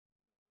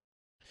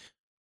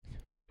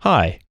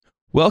Hi,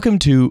 welcome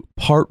to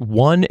part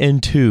 1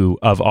 and 2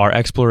 of our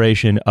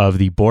exploration of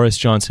the Boris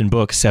Johnson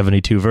book,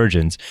 72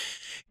 Virgins.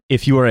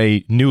 If you are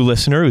a new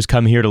listener who's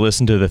come here to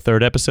listen to the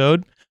third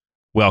episode,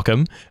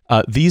 welcome.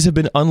 These have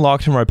been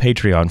unlocked from our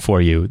Patreon for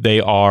you.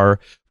 They are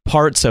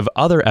parts of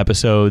other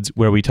episodes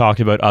where we talked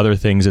about other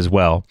things as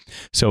well.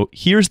 So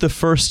here's the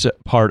first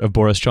part of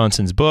Boris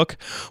Johnson's book,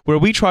 where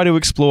we try to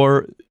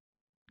explore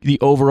the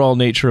overall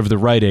nature of the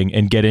writing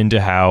and get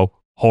into how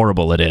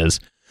horrible it is.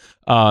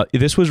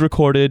 This was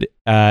recorded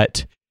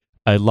at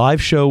a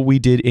live show we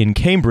did in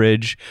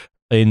Cambridge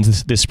in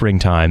this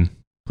springtime.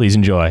 Please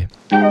enjoy.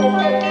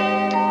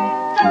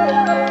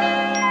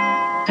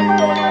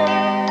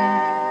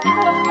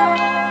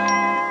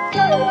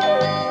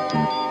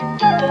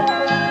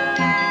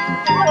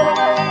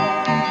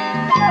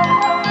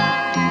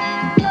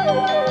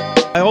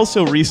 I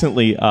also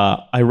recently,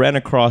 I ran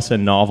across a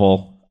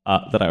novel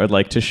that I would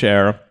like to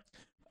share.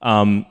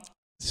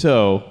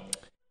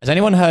 Has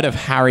anyone heard of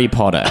Harry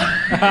Potter?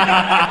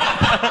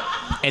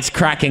 It's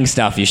cracking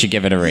stuff. You should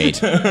give it a read.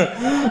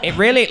 It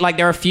really,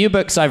 there are a few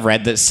books I've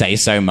read that say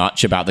so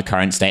much about the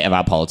current state of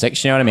our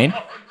politics. You know what I mean?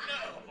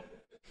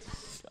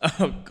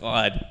 Oh,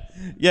 God.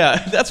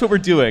 Yeah, that's what we're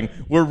doing.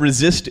 We're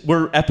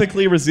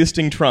epically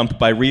resisting Trump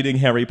by reading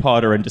Harry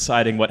Potter and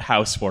deciding what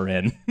house we're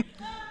in.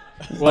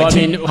 Well,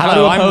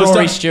 hello, I'm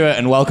Rory Stewart,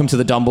 and welcome to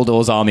the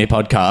Dumbledore's Army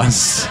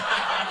podcast.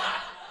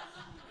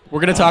 We're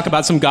going to talk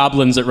about some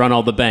goblins that run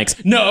all the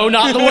banks. No,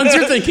 not the ones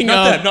you're thinking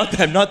of.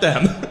 Not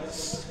them.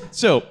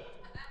 So,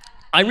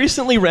 I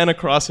recently ran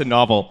across a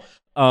novel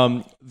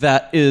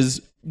that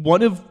is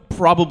one of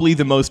probably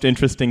the most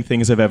interesting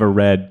things I've ever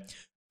read,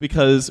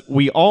 because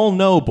we all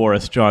know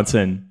Boris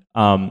Johnson,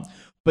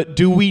 but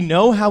do we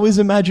know how his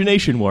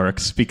imagination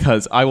works?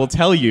 Because I will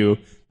tell you,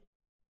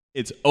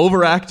 it's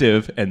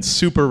overactive and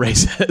super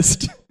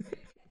racist.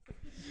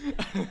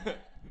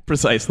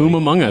 Precisely. Whom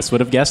among us would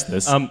have guessed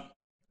this? And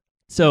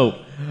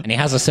he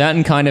has a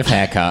certain kind of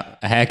haircut,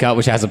 a haircut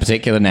which has a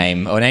particular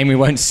name, or a name we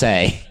won't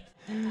say.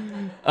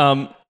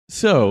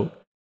 So,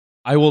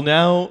 I will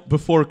now,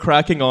 before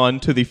cracking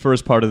on to the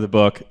first part of the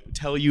book,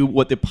 tell you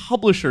what the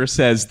publisher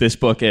says this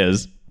book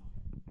is.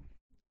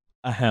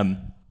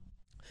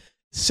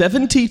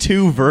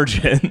 72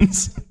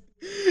 Virgins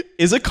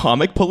is a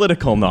comic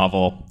political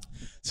novel.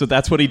 So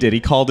that's what he did. He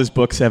called his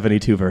book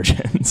 72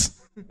 Virgins.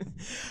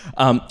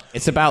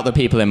 It's about the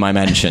people in my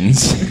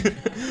mentions.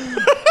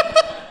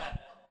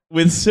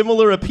 With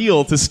similar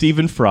appeal to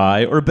Stephen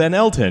Fry or Ben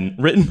Elton,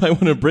 written by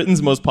one of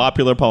Britain's most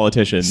popular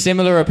politicians.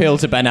 Similar appeal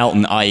to Ben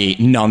Elton, i.e.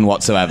 none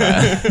whatsoever.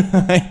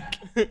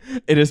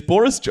 It is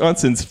Boris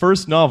Johnson's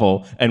first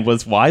novel and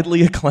was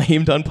widely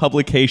acclaimed on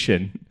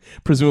publication,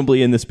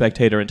 presumably in The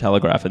Spectator and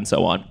Telegraph and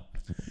so on.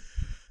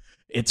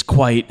 It's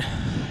quite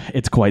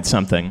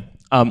something.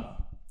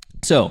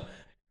 So,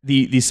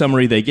 the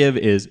summary they give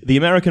is, the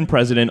American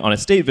president on a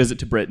state visit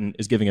to Britain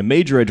is giving a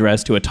major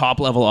address to a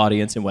top-level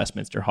audience in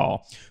Westminster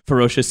Hall.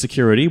 Ferocious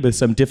security, with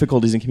some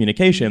difficulties in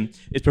communication,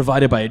 is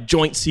provided by a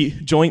joint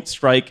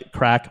strike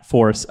crack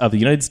force of the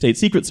United States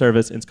Secret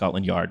Service and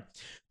Scotland Yard.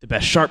 The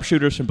best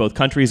sharpshooters from both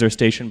countries are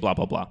stationed, blah,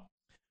 blah, blah.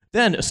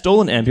 Then, a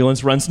stolen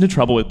ambulance runs into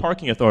trouble with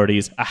parking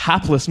authorities. A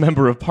hapless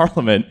member of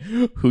parliament,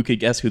 who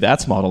could guess who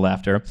that's modeled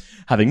after,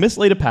 having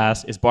mislaid a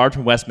pass, is barred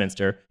from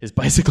Westminster, his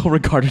bicycle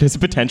regarded as a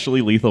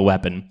potentially lethal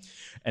weapon.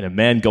 And a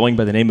man going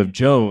by the name of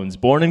Jones,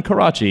 born in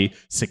Karachi,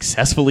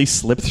 successfully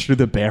slipped through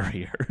the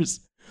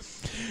barriers.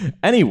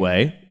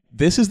 Anyway,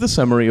 this is the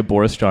summary of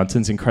Boris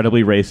Johnson's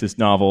incredibly racist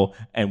novel,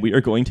 and we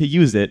are going to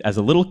use it as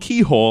a little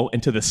keyhole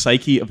into the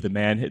psyche of the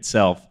man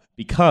itself,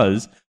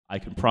 because I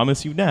can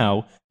promise you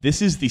now,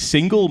 this is the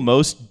single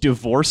most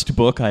divorced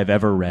book I've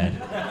ever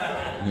read.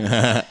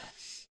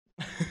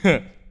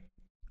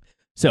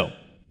 So,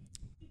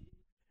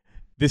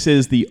 this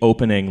is the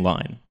opening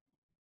line.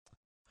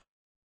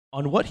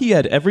 On what he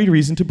had every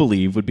reason to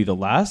believe would be the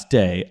last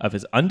day of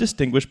his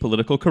undistinguished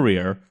political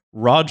career,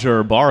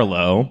 Roger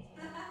Barlow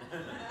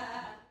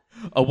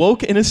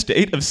awoke in a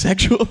state of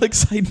sexual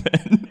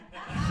excitement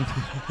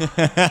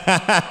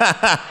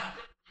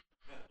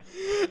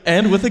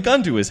and with a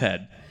gun to his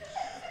head.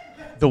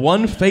 The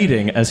one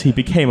fading as he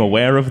became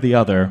aware of the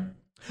other.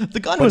 The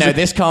gun was... No,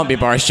 this can't be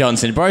Boris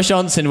Johnson. Boris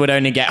Johnson would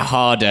only get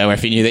harder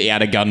if he knew that he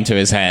had a gun to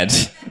his head.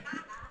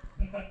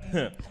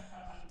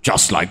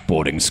 Just like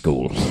boarding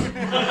school.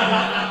 The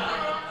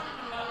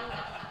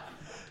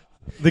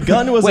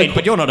gun was... Wait,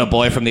 but you're not a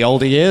boy from the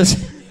older years?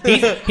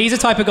 He's the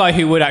type of guy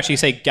who would actually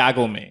say,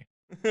 gaggle me.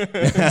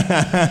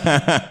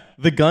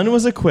 The gun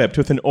was equipped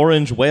with an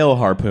orange whale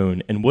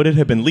harpoon, and would it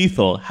have been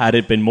lethal had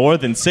it been more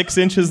than 6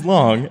 inches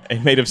long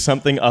and made of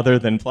something other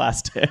than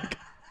plastic?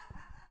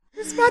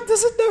 This man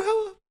doesn't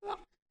know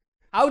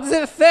how does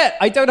it fit?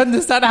 I don't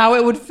understand how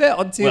it would fit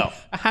onto a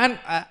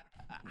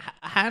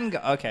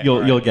handgun. Okay,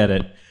 you'll get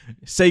it.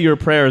 Say your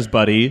prayers,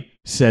 buddy,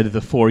 said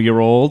the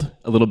 4-year-old.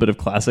 A little bit of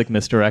classic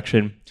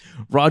misdirection.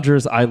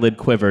 Roger's eyelid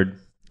quivered.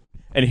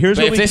 And here's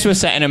but if this was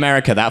set in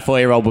America, that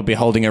 4-year-old would be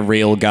holding a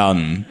real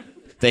gun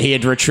that he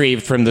had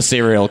retrieved from the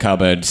cereal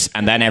cupboards,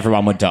 and then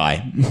everyone would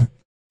die.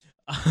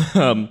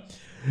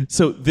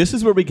 So this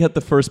is where we get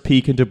the first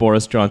peek into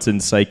Boris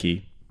Johnson's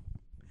psyche.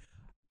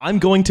 I'm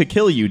going to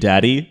kill you,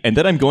 Daddy, and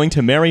then I'm going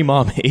to marry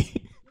Mommy.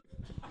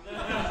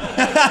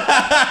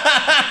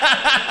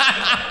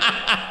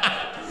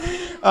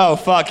 Oh,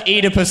 fuck.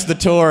 Oedipus the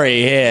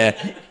Tory here.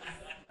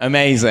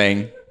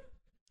 Amazing.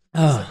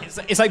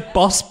 It's like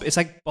Boss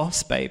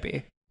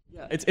Baby.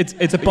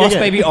 It's A Boss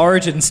Baby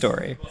origin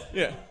story.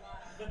 Yeah.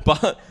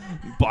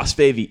 Boss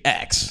Baby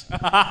X.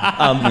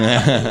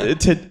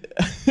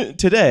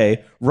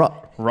 Today,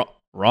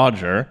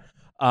 Roger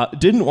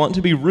didn't want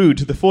to be rude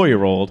to the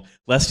 4-year-old,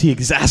 lest he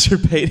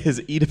exacerbate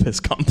his Oedipus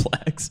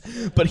complex.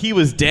 But he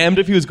was damned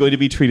if he was going to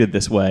be treated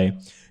this way.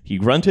 He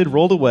grunted,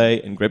 rolled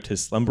away, and gripped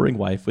his slumbering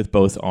wife with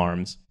both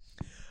arms.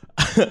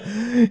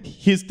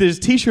 His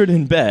T-shirt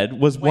in bed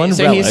was one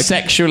So relic. he's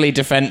sexually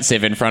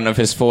defensive in front of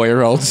his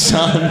 4-year-old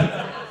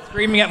son.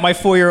 Screaming at my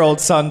 4-year-old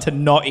son to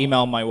not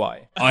email my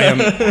wife. I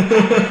am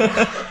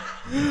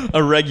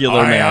a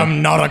regular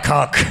man. not a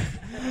cock.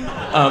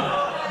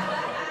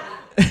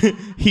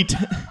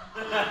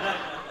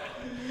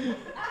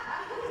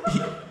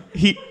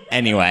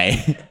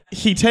 Anyway.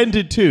 He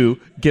tended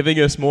to, giving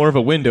us more of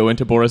a window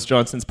into Boris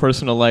Johnson's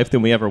personal life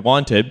than we ever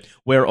wanted,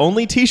 wear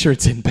only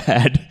T-shirts in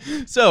bed.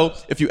 So,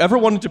 if you ever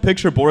wanted to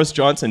picture Boris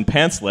Johnson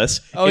pantsless...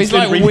 Oh, he's instead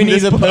like reading Winnie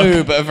this the book-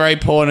 Pooh, but a very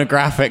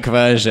pornographic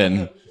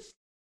version.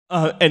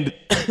 And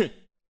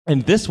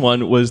this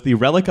one was the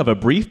relic of a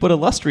brief but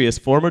illustrious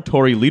former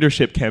Tory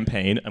leadership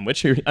campaign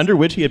under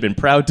which he had been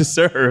proud to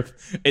serve.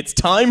 It's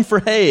time for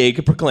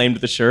Haig, proclaimed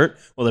the shirt,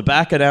 while the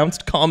back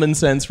announced common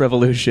sense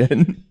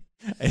revolution.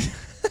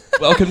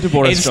 Welcome to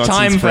Boris It's Johnson's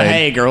time for frame.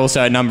 Haig are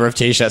also a number of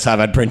T-shirts I've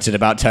had printed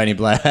about Tony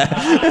Blair.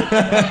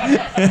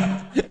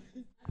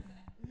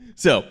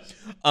 So,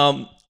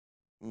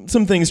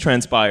 some things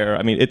transpire.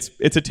 I mean, it's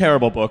a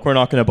terrible book. We're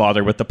not going to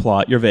bother with the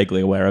plot. You're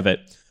vaguely aware of it.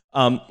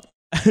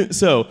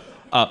 So,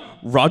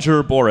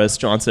 Roger Boris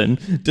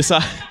Johnson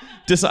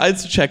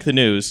decides to check the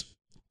news.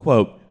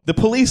 Quote, the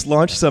police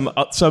launched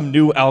some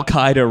new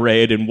Al-Qaeda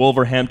raid in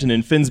Wolverhampton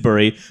and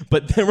Finsbury,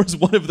 but there was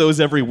one of those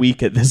every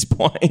week at this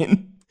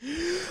point.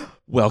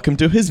 Welcome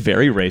to his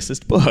very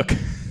racist book.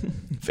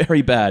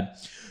 Very bad.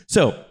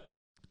 So,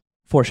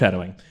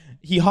 foreshadowing.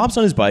 He hops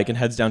on his bike and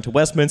heads down to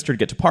Westminster to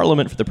get to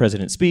Parliament for the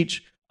president's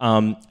speech.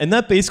 And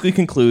that basically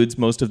concludes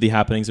most of the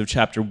happenings of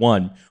Chapter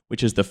 1,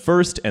 which is the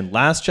first and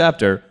last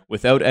chapter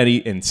without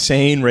any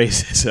insane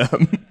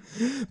racism.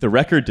 The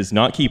record does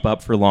not keep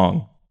up for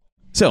long.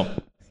 So,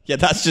 Yeah,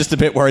 that's just a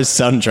bit where his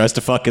son tries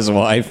to fuck his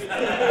wife.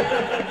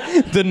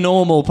 The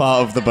normal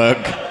part of the book.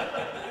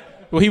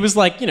 Well, he was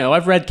like,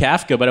 I've read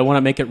Kafka, but I want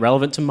to make it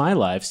relevant to my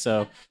life.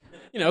 So,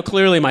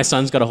 clearly my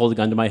son's got to hold a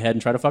gun to my head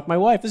and try to fuck my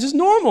wife. This is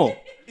normal.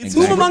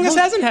 Who among us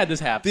hasn't had this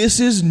happen? this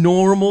is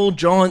normal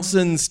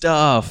Johnson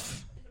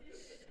stuff.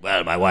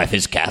 Well, my wife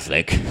is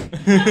Catholic.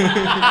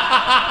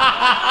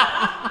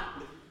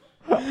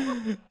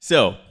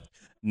 So,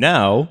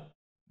 now,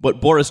 what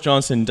Boris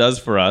Johnson does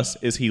for us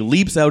is he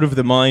leaps out of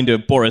the mind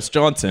of Boris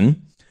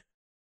Johnson,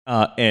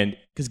 and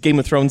because Game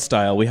of Thrones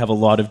style, we have a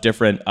lot of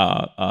different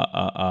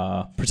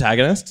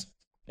protagonists,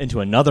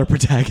 into another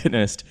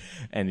protagonist,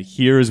 and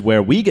here's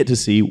where we get to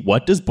see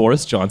what does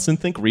Boris Johnson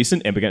think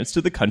recent immigrants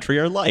to the country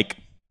are like.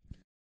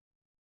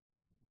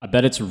 I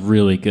bet it's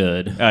really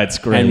good. It's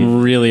great.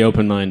 And really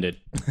open-minded.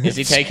 Is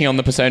he taking on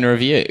the persona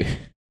of you?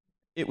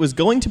 It was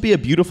going to be a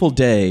beautiful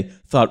day,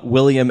 thought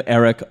William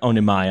Eric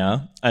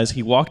Onimaya as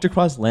he walked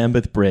across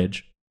Lambeth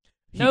Bridge.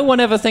 No one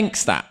ever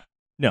thinks that.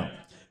 No.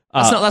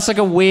 That's like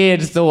a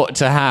weird thought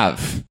to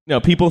have. No,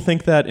 people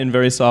think that in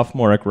very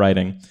sophomoric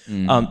writing.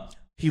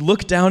 He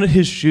looked down at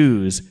his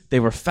shoes. They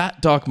were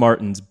fat Doc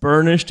Martens,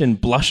 burnished and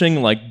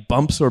blushing like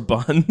bumps or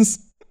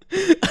buns.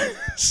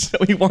 So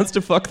he wants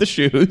to fuck the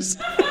shoes.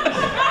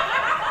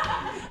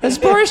 Has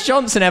Boris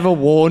Johnson ever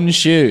worn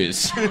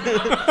shoes?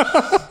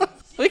 I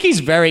think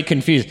he's very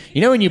confused.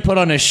 You know when you put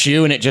on a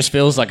shoe and it just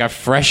feels like a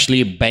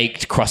freshly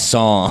baked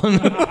croissant?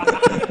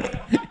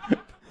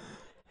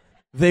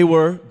 They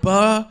were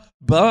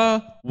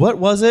what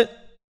was it?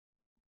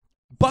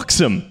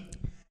 Buxom.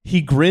 He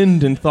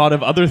grinned and thought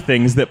of other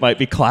things that might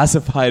be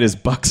classified as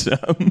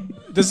buxom.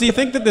 Does he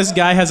think that this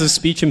guy has a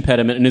speech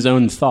impediment in his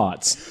own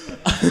thoughts?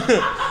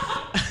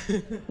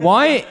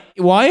 Why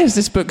is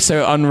this book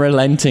so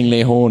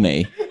unrelentingly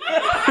horny?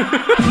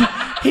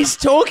 He's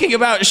talking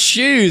about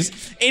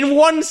shoes. In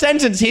one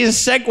sentence, he has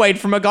segued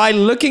from a guy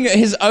looking at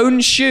his own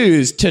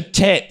shoes to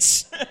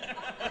tits.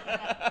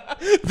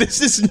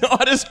 This is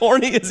not as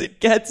horny as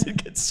it gets.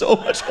 It gets so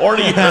much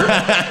hornier.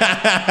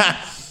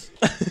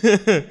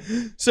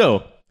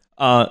 So,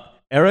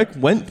 Eric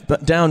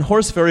went down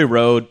Horseferry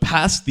Road,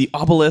 past the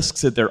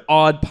obelisks at their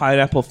odd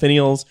pineapple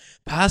finials,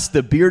 past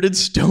the bearded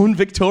stone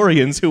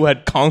Victorians who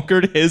had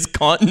conquered his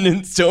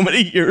continent so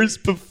many years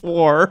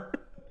before,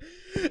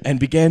 and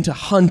began to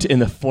hunt in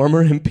the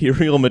former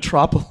imperial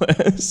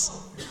metropolis.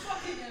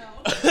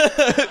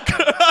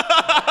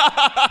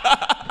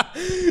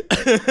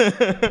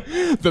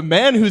 The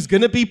man who's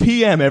gonna be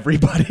PM,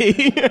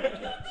 everybody.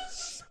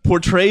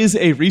 portrays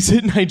a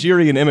recent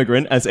Nigerian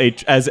immigrant as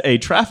a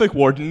traffic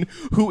warden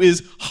who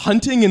is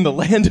hunting in the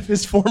land of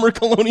his former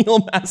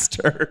colonial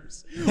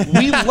masters.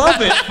 We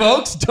love it,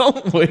 folks,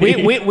 don't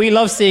we? We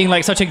love seeing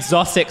like such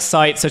exotic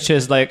sites such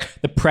as like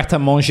the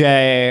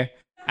pret-a-manger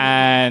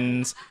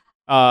and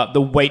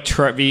the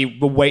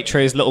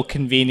Waitrose little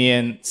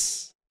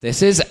convenience.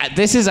 This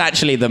is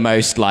actually the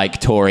most like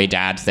Tory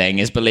dad thing,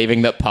 is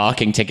believing that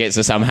parking tickets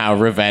are somehow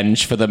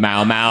revenge for the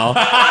Mau Mau.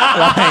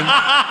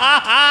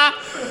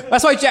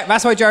 That's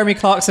why Jeremy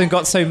Clarkson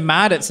got so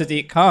mad at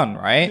Sadiq Khan,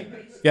 right?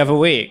 The other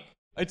week.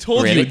 I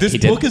told Really? you, this He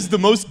did? book is the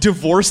most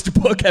divorced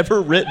book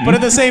ever written. But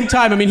at the same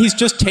time, I mean, he's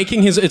just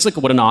taking it's like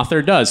what an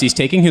author does. He's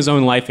taking his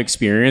own life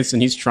experience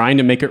and he's trying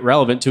to make it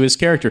relevant to his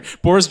character.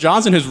 Boris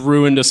Johnson has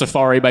ruined a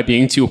safari by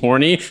being too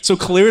horny, so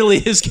clearly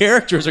his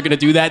characters are going to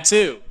do that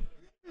too.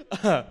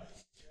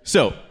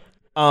 So,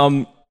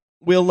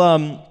 we'll,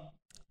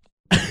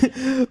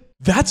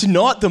 that's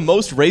not the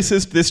most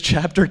racist this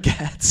chapter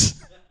gets.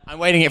 I'm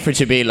waiting for it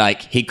to be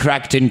like, he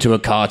cracked into a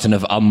carton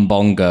of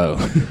umbongo,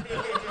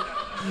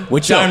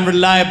 which I'm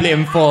reliably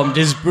informed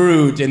is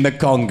brewed in the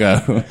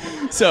Congo.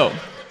 So,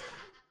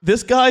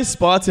 this guy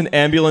spots an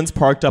ambulance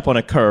parked up on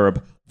a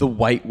curb, the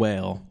white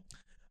whale.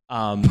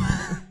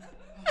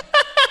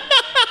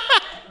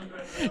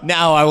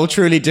 Now I will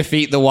truly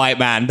defeat the white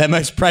man, their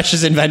most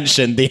precious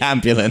invention, the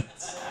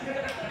ambulance.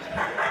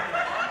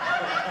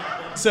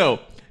 So,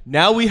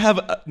 now we have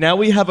a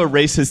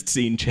racist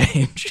scene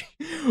change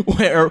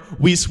where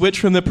we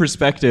switch from the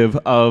perspective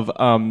of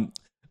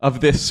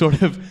this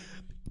sort of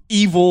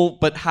evil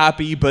but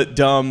happy but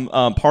dumb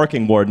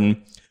parking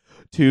warden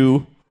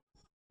to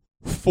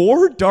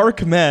 4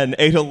 dark men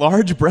ate a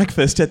large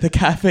breakfast at the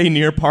cafe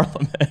near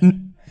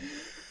Parliament.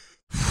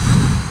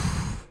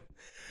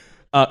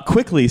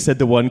 Quickly, said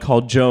the one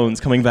called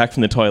Jones, coming back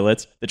from the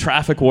toilets. The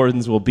traffic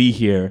wardens will be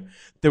here.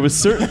 There was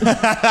certain...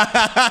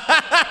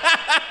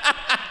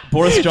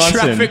 Boris Johnson.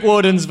 Traffic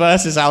wardens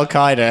versus Al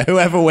Qaeda.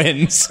 Whoever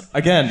wins.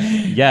 Again,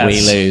 yes. We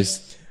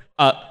lose.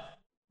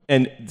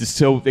 And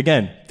so,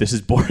 again, this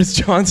is Boris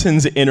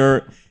Johnson's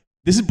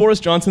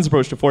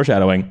approach to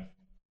foreshadowing.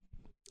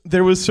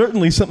 There was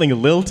certainly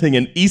something lilting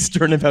and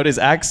Eastern about his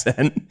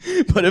accent,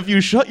 but if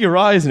you shut your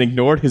eyes and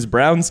ignored his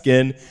brown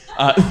skin...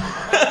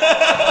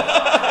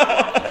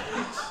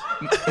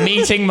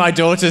 Meeting my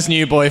daughter's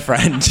new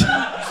boyfriend.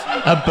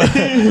 A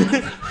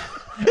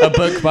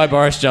book by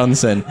Boris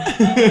Johnson.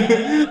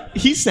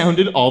 He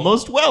sounded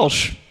almost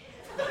Welsh.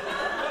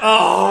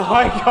 Oh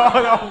my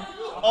god!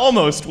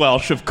 Almost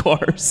Welsh, of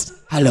course.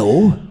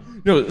 Hello?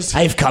 No,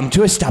 I've come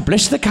to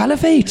establish the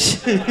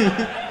caliphate.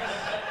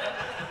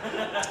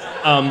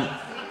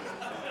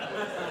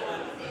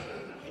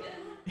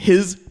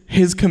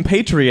 His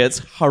compatriots,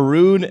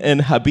 Harun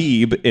and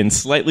Habib, in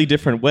slightly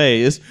different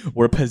ways,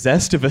 were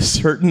possessed of a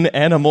certain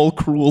animal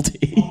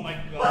cruelty. Oh my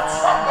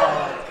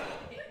God.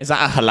 Is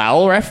that a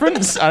halal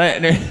reference? I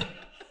don't know.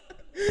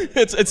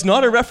 It's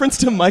not a reference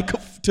to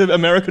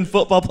American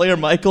football player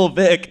Michael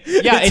Vick.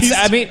 Yeah,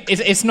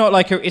 it's not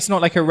like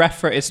a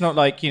reference. It's not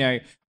like, in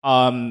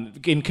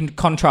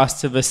contrast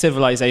to the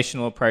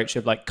civilizational approach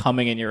of like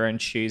coming in your own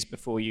shoes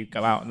before you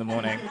go out in the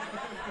morning.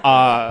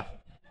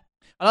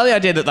 I love the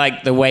idea that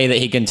like the way that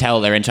he can tell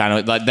they're in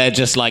China, like they're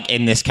just like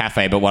in this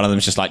cafe, but one of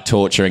them's just like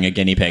torturing a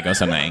guinea pig or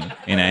something.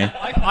 You know,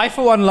 I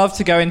for one love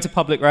to go into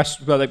public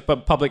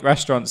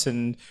restaurants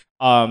and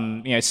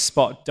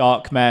spot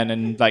dark men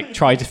and like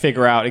try to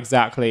figure out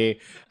exactly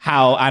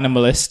how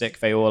animalistic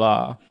they all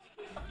are,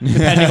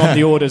 depending on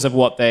the orders of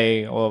what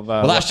they. Well,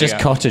 that's just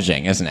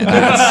cottaging, isn't it?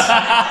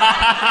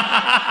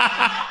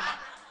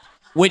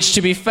 Which,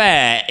 to be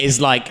fair, is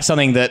like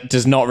something that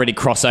does not really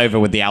cross over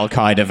with the Al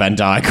Qaeda Venn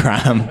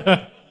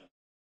diagram.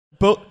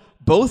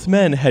 Both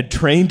men had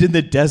trained in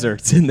the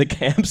deserts in the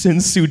camps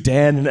in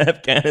Sudan and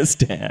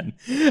Afghanistan.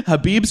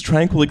 Habib's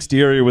tranquil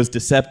exterior was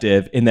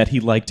deceptive in that he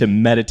liked to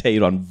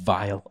meditate on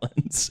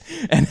violence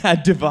and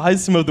had devised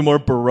some of the more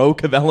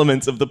baroque of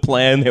elements of the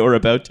plan they were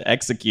about to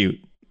execute.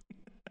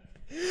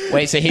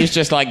 Wait, so he's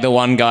just like the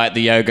one guy at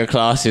the yoga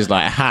class who's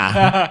like,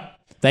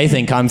 they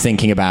think I'm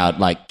thinking about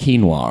like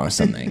quinoa or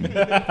something,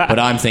 but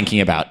I'm thinking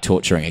about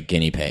torturing a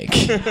guinea pig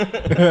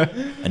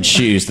and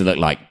shoes that look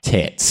like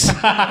tits.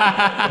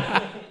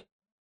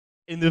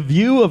 In the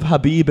view of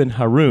Habib and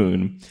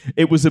Harun,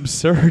 it was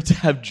absurd to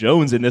have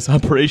Jones in this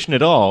operation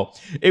at all.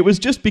 It was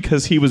just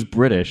because he was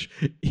British.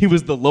 He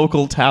was the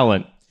local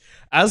talent.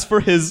 As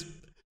for his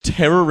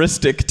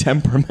terroristic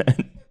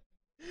temperament,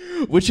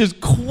 which is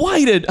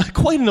quite an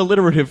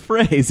alliterative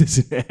phrase,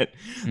 isn't it?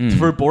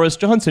 For Boris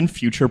Johnson,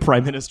 future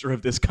Prime Minister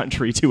of this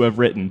country, to have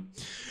written.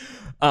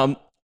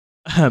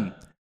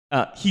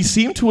 He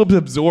seemed to have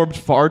absorbed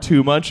far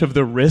too much of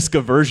the risk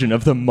aversion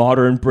of the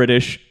modern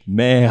British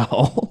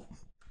male.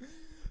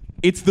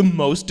 It's the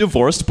most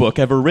divorced book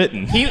ever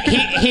written.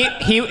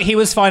 He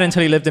was fine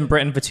until he lived in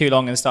Britain for too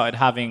long and started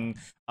having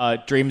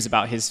dreams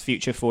about his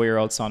future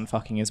 4-year-old son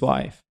fucking his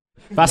wife.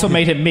 That's what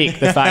made him meek,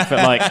 the fact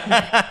that like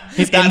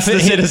that's the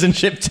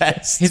citizenship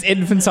test. His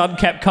infant son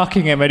kept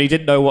cucking him and he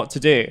didn't know what to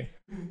do.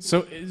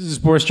 So does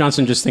Boris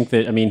Johnson just think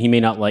that, I mean, he may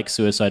not like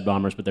suicide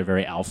bombers, but they're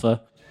very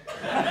alpha?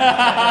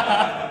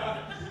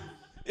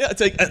 Yeah,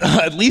 it's like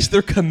at least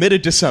they're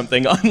committed to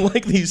something,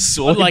 unlike these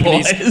soy Like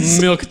boys. these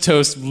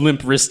milquetoast,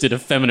 limp-wristed,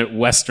 effeminate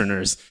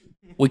Westerners.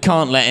 We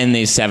can't let in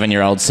these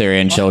 7-year-old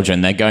Syrian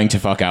children. They're going to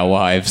fuck our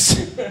wives.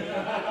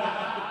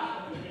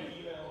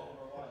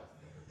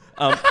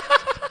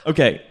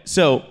 Okay,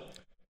 so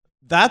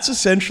that's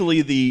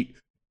essentially the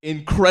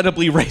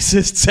incredibly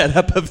racist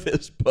setup of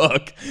this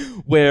book,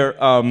 where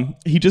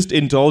he just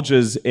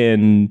indulges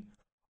in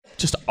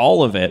just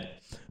all of it.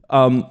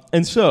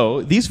 And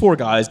so these 4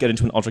 guys get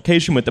into an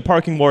altercation with the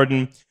parking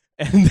warden,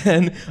 and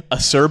then a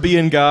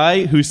Serbian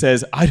guy who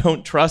says, "I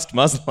don't trust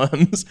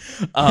Muslims,"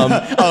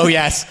 Oh,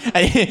 yes.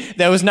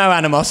 There was no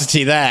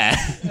animosity there.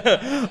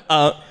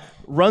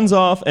 runs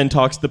off and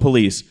talks to the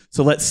police.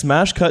 So let's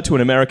smash cut to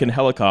an American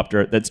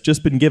helicopter that's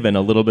just been given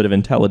a little bit of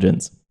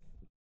intelligence.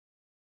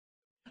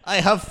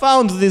 I have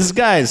found these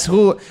guys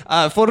who,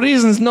 for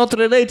reasons not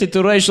related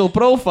to racial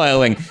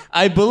profiling,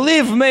 I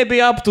believe may be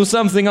up to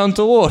something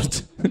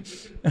untoward.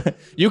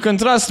 You can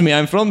trust me,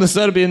 I'm from the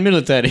Serbian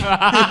military.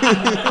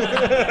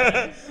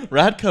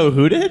 Ratko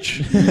Hudic?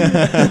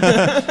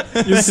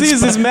 You see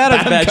this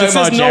merit badge, it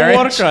says no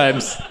war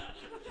crimes.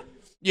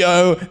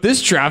 Yo,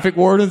 this traffic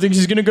warden thinks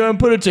he's gonna go and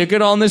put a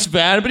ticket on this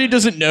van, but he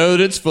doesn't know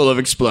that it's full of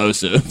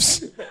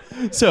explosives.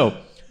 So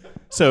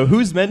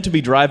who's meant to be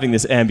driving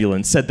this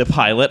ambulance, said the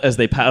pilot as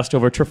they passed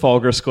over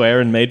Trafalgar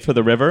Square and made for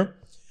the river.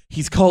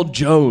 He's called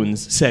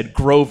Jones, said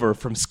Grover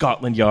from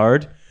Scotland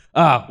Yard.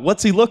 Ah,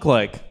 what's he look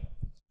like?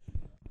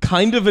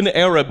 Kind of an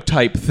Arab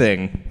type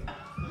thing.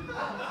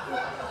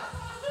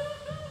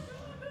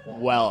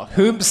 Well,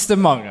 whomst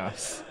among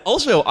us?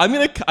 Also, I'm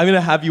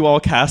gonna have you all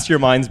cast your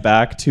minds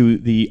back to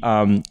the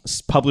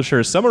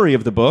publisher's summary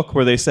of the book,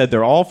 where they said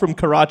they're all from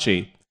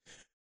Karachi.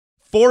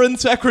 Foreign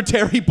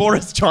Secretary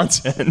Boris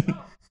Johnson.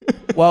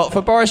 Well,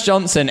 for Boris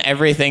Johnson,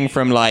 everything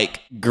from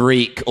like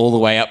Greek all the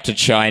way up to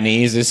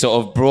Chinese is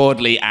sort of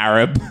broadly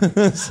Arab.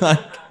 It's like...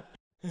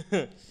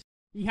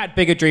 He had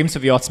bigger dreams for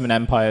the Ottoman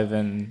Empire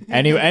than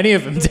any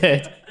of them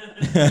did.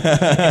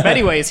 In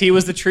many ways, he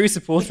was the true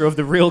supporter of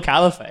the real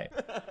caliphate.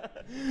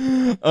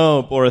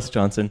 Oh, Boris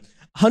Johnson.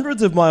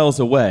 Hundreds of miles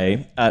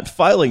away, at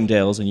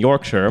Fylingdales in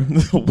Yorkshire,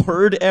 the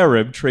word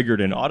Arab triggered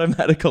an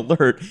automatic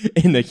alert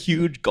in the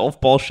huge golf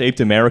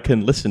ball-shaped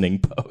American listening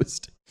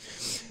post.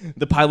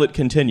 The pilot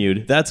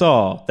continued, "That's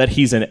all. That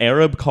he's an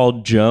Arab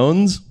called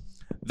Jones?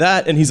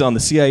 That, and he's on the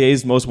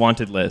CIA's most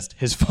wanted list.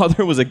 His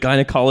father was a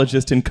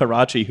gynecologist in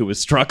Karachi who was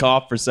struck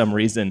off for some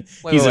reason.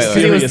 He's a wait. He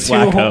serious was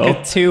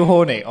wacko." too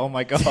horny. Oh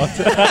my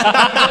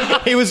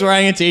god. He was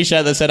wearing a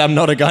t-shirt that said, "I'm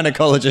not a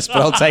gynecologist, but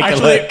I'll take a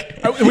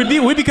look."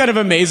 It would be kind of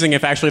amazing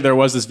if actually there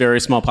was this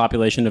very small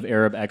population of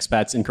Arab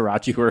expats in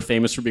Karachi who are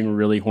famous for being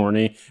really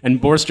horny,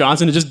 and Boris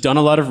Johnson had just done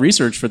a lot of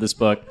research for this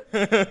book.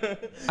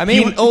 I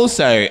mean,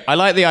 also, I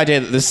like the idea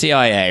that the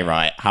CIA,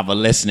 right, have a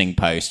listening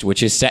post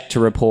which is set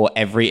to report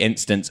every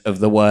instance of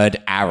the word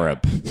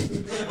Arab.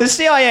 The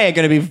CIA are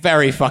going to be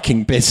very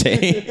fucking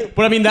busy.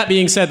 But I mean, that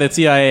being said, the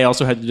CIA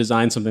also had to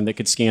design something that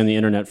could scan the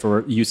internet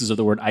for uses of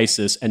the word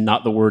ISIS and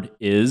not the word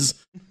is.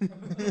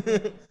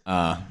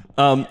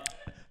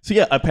 So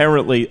yeah,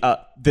 apparently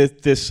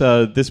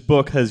this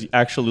book has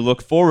actually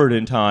looked forward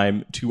in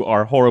time to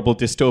our horrible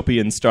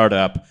dystopian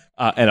startup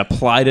and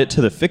applied it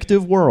to the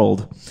fictive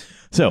world.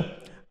 So,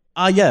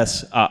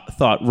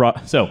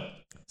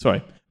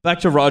 back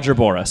to Roger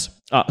Boris,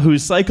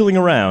 who's cycling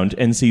around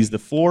and sees the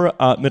 4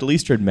 Middle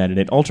Eastern men in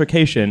an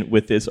altercation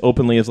with this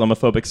openly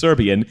Islamophobic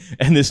Serbian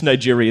and this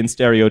Nigerian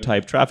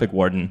stereotype traffic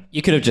warden.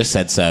 You could have just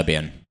said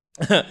Serbian.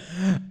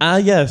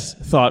 Yes,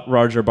 thought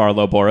Roger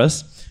Barlow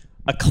Boris.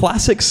 A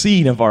classic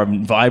scene of our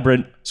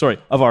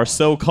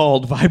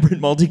so-called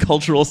vibrant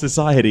multicultural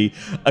society.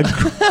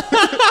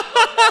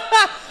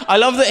 I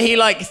love that he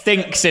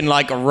thinks in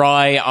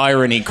wry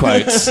irony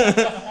quotes.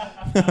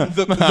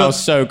 Our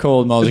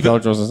so-called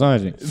multicultural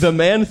society. The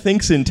man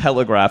thinks in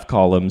telegraph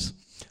columns.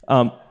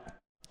 A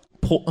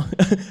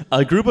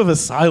group of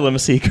asylum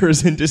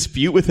seekers in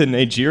dispute with a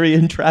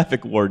Nigerian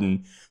traffic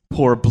warden.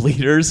 Poor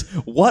bleeders.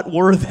 What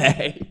were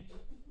they?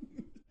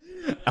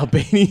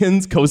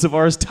 Albanians,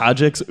 Kosovars,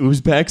 Tajiks,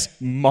 Uzbeks,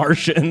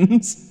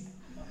 Martians.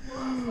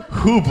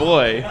 Hoo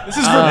boy. This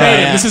is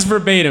verbatim. This is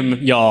verbatim,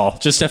 y'all.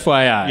 Just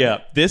FYI. Yeah,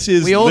 this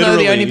is We all know the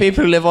literally- only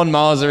people who live on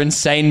Mars are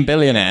insane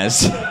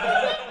billionaires.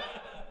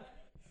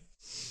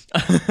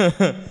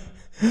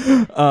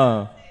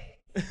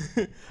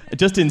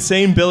 Just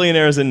insane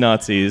billionaires and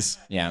Nazis.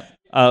 Yeah.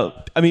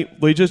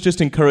 We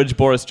just encourage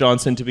Boris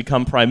Johnson to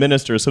become prime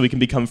minister so we can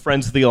become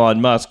friends with Elon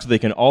Musk so they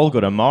can all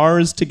go to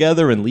Mars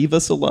together and leave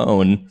us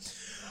alone.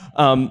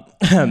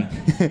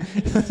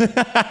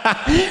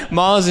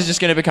 Mars is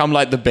just going to become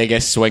the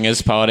biggest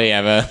swingers party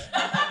ever.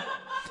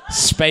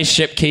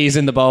 Spaceship keys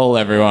in the bowl,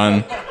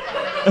 everyone.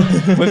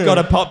 We've got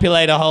to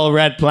populate a whole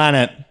red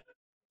planet.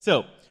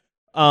 So,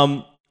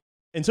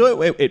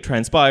 it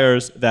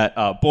transpires that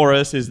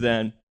Boris is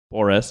then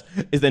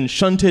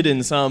shunted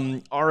in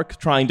some ark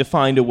trying to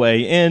find a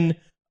way in.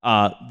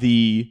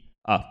 The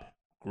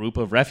group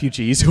of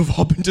refugees who've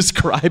all been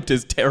described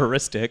as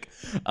terroristic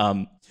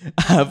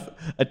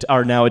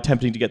are now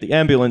attempting to get the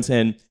ambulance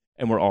in,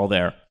 and we're all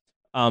there.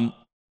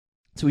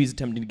 So he's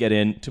attempting to get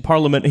into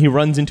Parliament, and he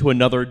runs into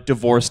another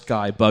divorced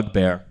guy,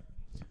 Bugbear.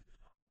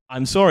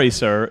 I'm sorry,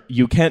 sir,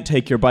 you can't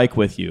take your bike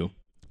with you.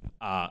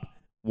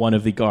 One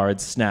of the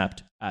guards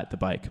snapped at the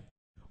bike.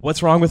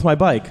 What's wrong with my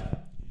bike?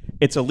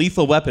 It's a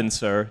lethal weapon,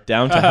 sir,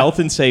 down to health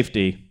and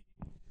safety.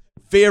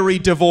 Very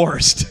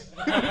divorced.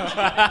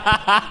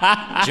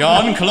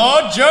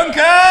 Jean-Claude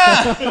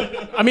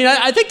Juncker! I mean,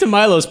 I think to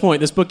Milo's point,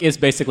 this book is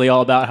basically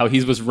all about how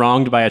he was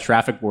wronged by a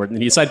traffic warden,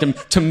 and he decided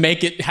to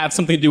make it have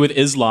something to do with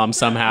Islam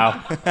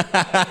somehow.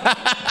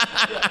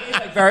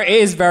 It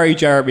is very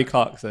Jeremy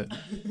Clarkson.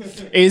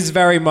 It is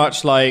very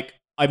much like,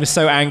 I'm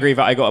so angry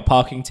that I got a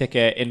parking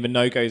ticket in the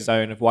no-go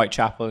zone of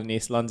Whitechapel in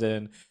East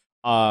London.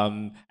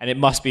 And it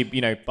must be,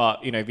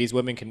 but these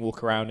women can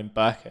walk around in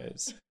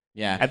burqas.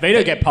 Yeah. And they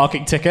don't get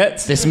parking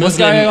tickets. This What's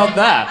Muslim- going on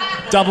there?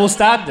 Double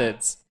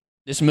standards.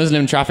 This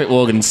Muslim traffic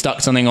warden stuck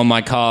something on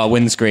my car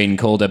windscreen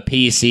called a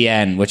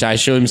PCN, which I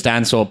assume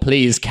stands for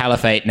Please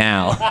Caliphate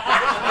Now.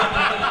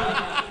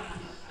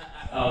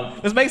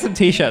 Let's make some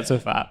t-shirts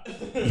with that.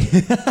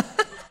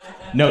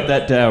 Note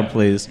that down,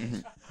 please.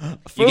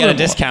 You get a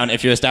discount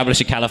if you establish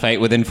a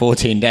caliphate within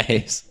 14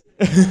 days.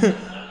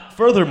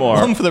 Furthermore,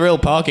 One for the real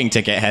parking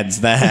ticket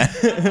heads there.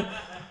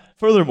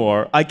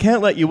 Furthermore, I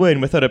can't let you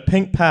in without a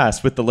pink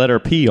pass with the letter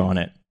P on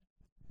it.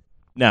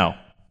 Now.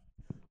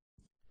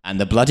 And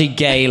the bloody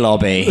gay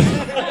lobby.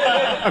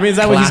 I mean, is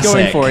that what he's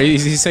going Classic. for?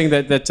 He's saying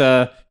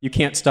that you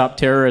can't stop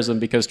terrorism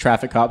because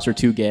traffic cops are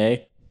too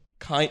gay?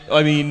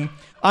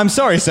 I'm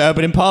sorry, sir,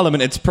 but in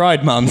Parliament it's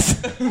Pride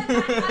Month.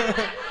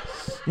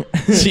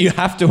 So you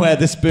have to wear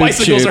this boot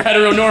Bicycles shoe. are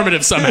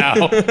heteronormative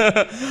somehow.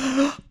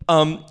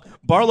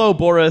 Barlow,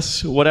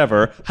 Boris,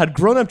 whatever, had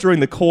grown up during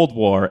the Cold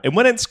War, and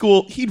when at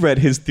school, he'd read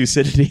his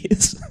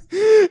Thucydides.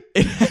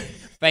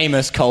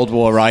 Famous Cold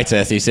War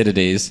writer,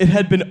 Thucydides. It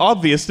had been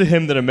obvious to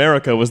him that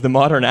America was the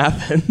modern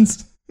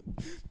Athens.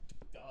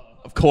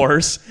 Of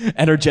course,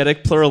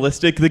 energetic,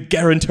 pluralistic, the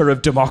guarantor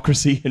of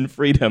democracy and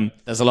freedom.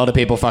 There's a lot of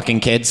people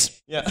fucking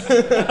kids. Yeah.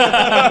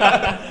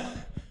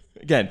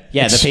 Again.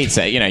 Yeah, the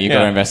pizza. You got to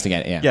Yeah.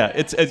 investigate it. Yeah,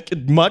 it's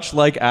much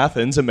like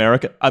Athens.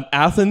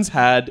 Athens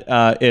had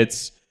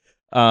its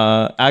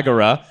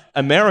agora.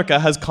 America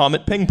has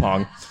Comet Ping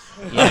Pong.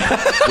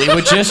 We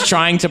were just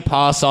trying to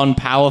pass on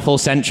powerful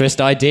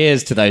centrist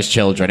ideas to those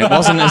children. It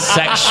wasn't a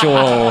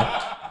sexual...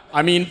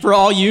 I mean, for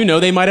all you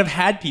know, they might have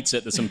had pizza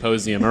at the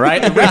symposium, all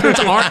right? The records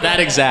aren't that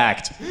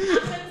exact.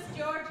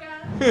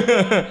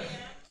 Georgia.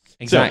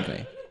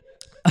 Exactly.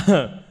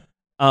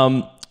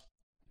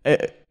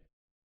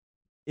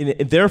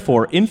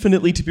 Therefore,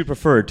 infinitely to be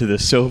preferred to the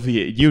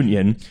Soviet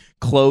Union,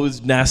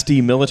 closed,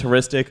 nasty,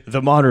 militaristic,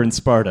 the modern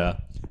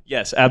Sparta.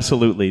 Yes,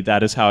 absolutely.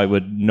 That is how I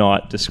would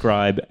not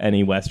describe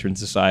any Western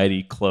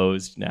society: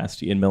 closed,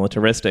 nasty, and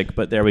militaristic.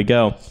 But there we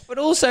go. But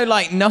also,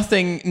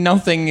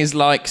 nothing is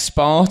like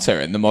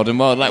Sparta in the modern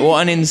world. Like,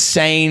 what an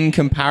insane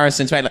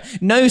comparison to make.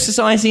 Like, no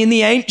society in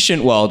the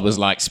ancient world was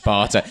like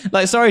Sparta.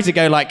 Like, sorry to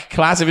go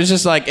classic. It's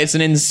just it's an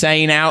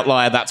insane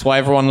outlier. That's why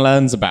everyone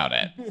learns about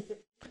it.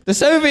 The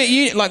Soviet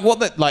Union,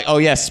 oh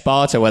yes,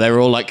 Sparta, where they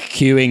were all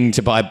queuing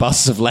to buy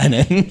busts of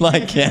Lenin.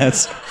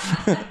 Yes,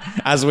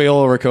 as we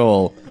all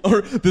recall.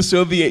 Or the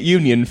Soviet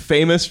Union,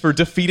 famous for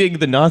defeating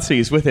the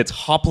Nazis with its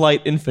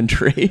hoplite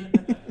infantry.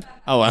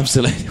 Oh,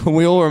 absolutely.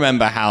 We all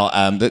remember how,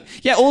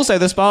 also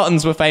the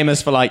Spartans were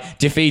famous for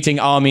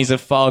defeating armies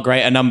of far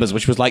greater numbers,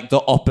 which was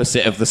the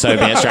opposite of the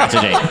Soviet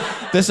strategy.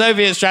 The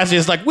Soviet strategy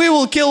is we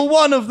will kill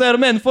one of their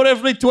men for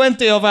every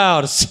 20 of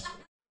ours.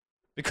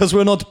 Because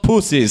we're not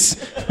pussies.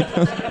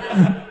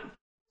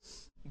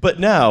 But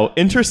now,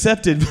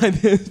 intercepted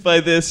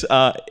by this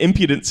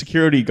impudent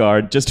security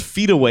guard just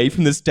feet away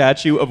from the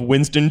statue of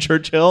Winston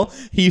Churchill,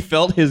 he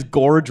felt his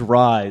gorge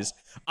rise.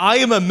 I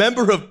am a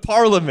member of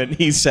Parliament,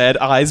 he said,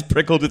 eyes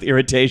prickled with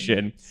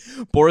irritation.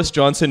 Boris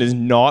Johnson is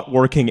not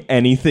working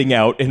anything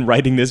out in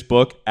writing this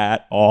book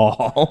at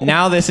all.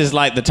 Now this is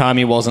the time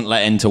he wasn't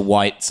let into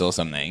whites or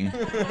something.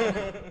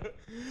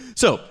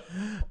 So,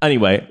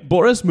 anyway,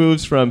 Boris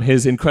moves from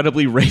his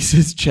incredibly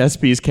racist chess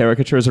piece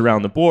caricatures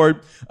around the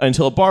board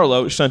until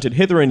Barlow, shunted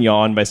hither and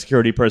yon by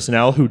security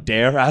personnel who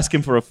dare ask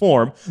him for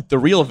reform, the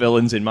real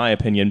villains, in my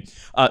opinion,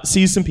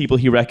 sees some people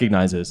he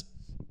recognizes.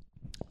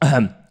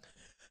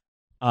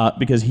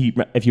 Because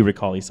if you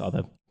recall, he saw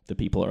the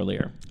people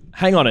earlier.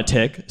 Hang on a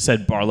tick,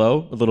 said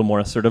Barlow a little more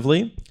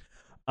assertively.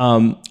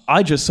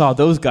 I just saw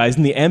those guys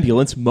in the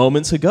ambulance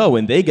moments ago,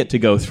 and they get to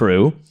go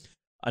through.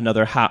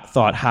 Another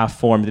thought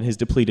half-formed in his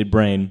depleted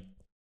brain.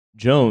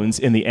 Jones,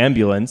 in the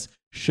ambulance,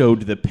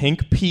 showed the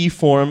pink P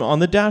form on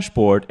the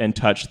dashboard and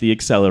touched the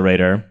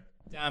accelerator.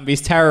 Damn, these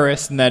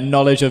terrorists and their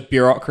knowledge of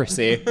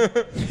bureaucracy.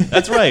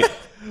 That's right.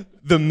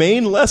 The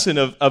main lesson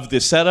of the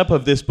setup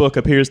of this book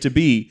appears to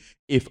be,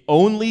 if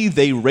only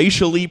they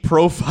racially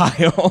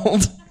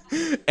profiled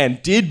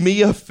and did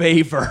me a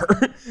favor,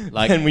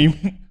 then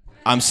we...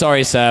 I'm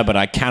sorry, sir, but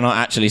I cannot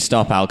actually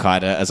stop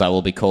Al-Qaeda as I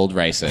will be called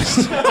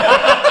racist.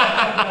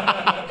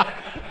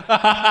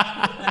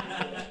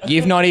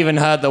 You've not even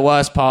heard the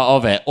worst part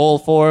of it. All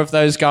 4 of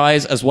those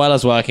guys, as well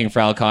as working for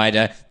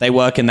Al-Qaeda, they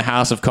work in the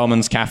House of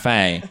Commons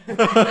cafe.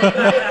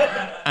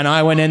 And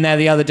I went in there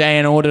the other day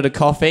and ordered a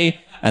coffee,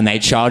 and they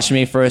charged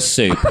me for a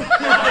soup.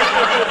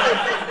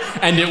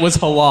 And it was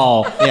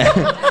halal. Yeah.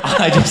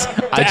 I just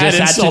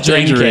had to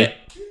drink it.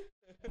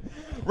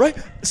 Right?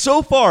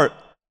 So far,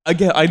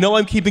 again, I know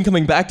I'm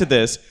coming back to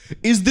this.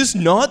 Is this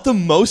not the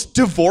most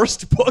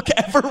divorced book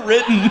ever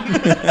written?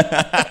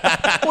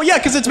 Well, yeah,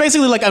 because it's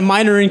basically like a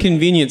minor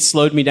inconvenience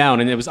slowed me down,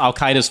 and it was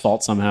Al-Qaeda's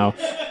fault somehow.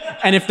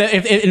 And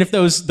if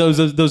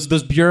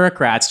those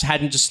bureaucrats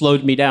hadn't just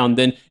slowed me down,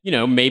 then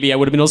maybe I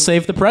would have been able to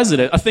save the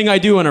president. A thing I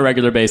do on a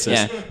regular basis.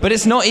 Yeah, but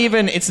it's not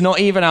even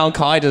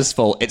Al-Qaeda's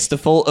fault. It's the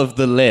fault of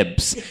the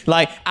libs.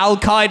 Like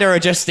Al-Qaeda are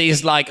just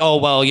these like, oh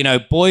well,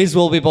 boys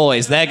will be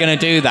boys. They're gonna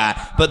do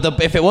that. But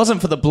if it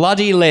wasn't for the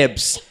bloody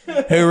libs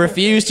who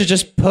refuse to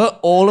just put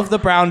all of the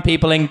brown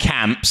people in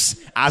camps,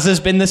 as has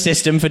been the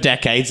system for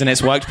decades, and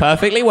it's worked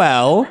perfectly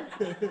well,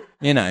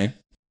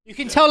 You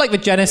can tell, the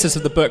genesis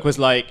of the book was,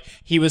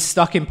 he was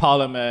stuck in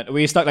Parliament. Or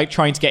he was stuck,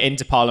 trying to get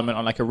into Parliament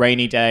on, a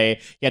rainy day.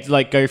 He had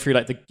to, go through,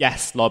 the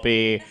guest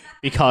lobby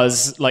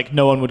because,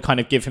 no one would kind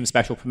of give him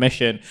special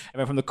permission. And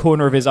then from the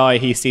corner of his eye,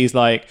 he sees,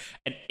 an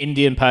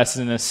Indian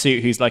person in a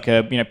suit who's,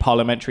 a,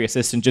 parliamentary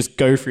assistant just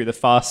go through the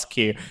fast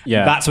queue. Yeah.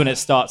 And that's when it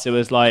starts. It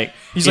was,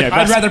 He's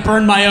I'd rather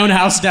burn my own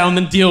house down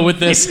than deal with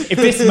this. If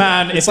this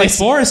man... It's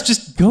Boris,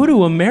 just go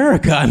to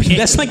America. I mean,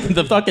 that's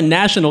the fucking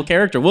national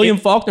character. William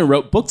Faulkner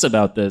wrote books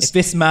about this. If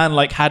this man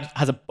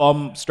has a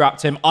bomb strapped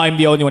to him, I'm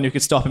the only one who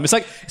could stop him. It's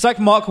like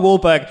Mark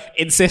Wahlberg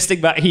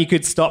insisting that he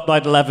could stop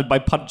 9/11 by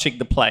punching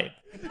the plane.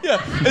 Yeah,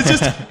 it's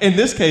just, in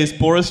this case,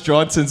 Boris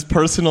Johnson's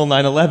personal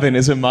 9/11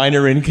 is a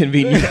minor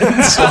inconvenience.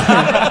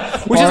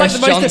 Which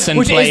is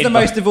the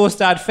most divorced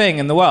dad thing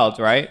in the world,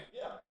 right?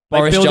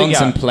 Boris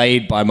Johnson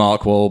played by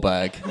Mark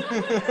Wahlberg.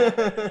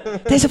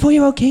 There's a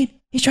 4-year-old kid.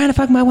 He's trying to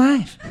fuck my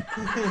wife.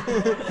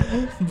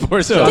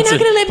 Boris Johnson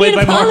played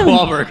by Mark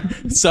Wahlberg,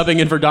 subbing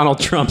in for Donald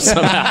Trump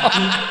somehow.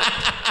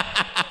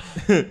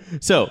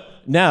 So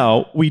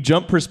now we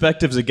jump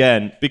perspectives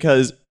again,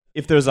 because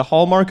if there's a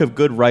hallmark of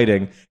good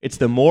writing, it's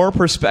the more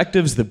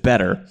perspectives, the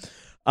better.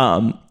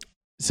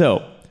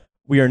 So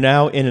we are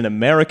now in an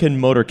American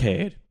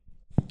motorcade.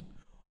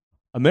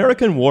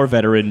 American war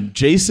veteran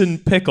Jason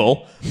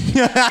Pickle.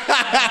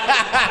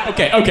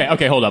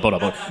 Okay, hold up.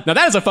 Now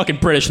that is a fucking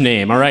British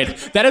name, all right?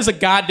 That is a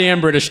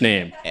goddamn British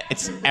name.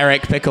 It's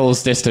Eric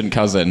Pickle's distant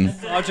cousin.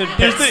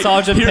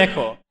 Sergeant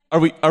Pickle.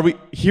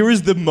 Here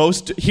is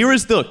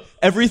the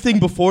everything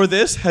before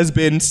this has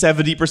been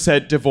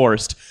 70%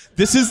 divorced.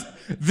 This is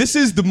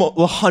the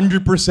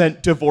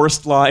 100%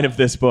 divorced line of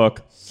this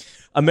book.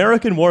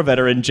 American war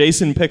veteran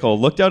Jason Pickle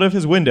looked out of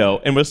his window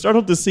and was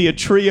startled to see a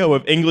trio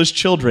of English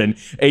children,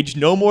 aged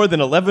no more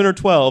than 11 or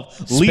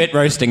 12, spit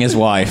roasting his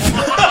wife.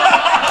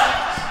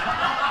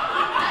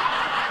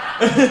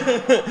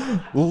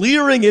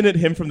 leering in at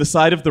him from the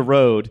side of the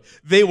road.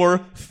 They were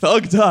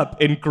thugged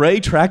up in gray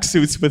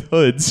tracksuits with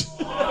hoods.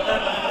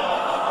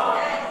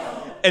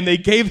 And they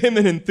gave him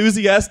an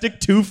enthusiastic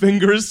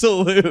 2-finger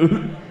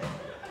salute.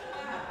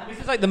 This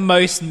is the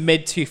most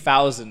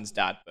mid-2000s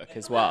dad book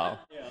as well.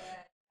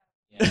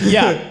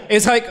 Yeah,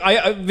 it's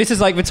this is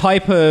the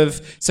type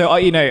of this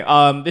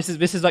is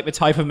the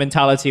type of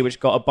mentality which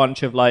got a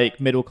bunch of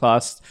middle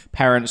class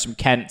parents from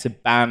Kent to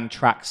ban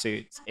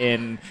tracksuits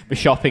in the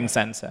shopping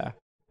centre.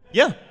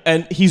 Yeah,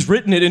 and he's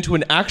written it into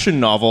an action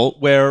novel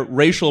where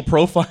racial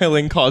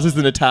profiling causes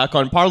an attack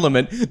on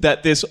Parliament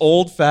that this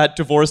old, fat,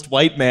 divorced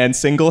white man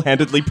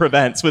single-handedly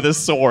prevents with a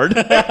sword.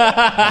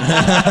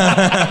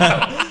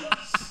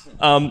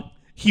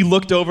 He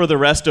looked over the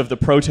rest of the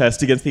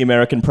protest against the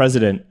American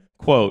president.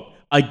 Quote,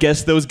 "I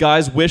guess those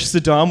guys wish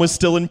Saddam was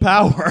still in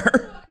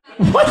power."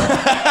 What?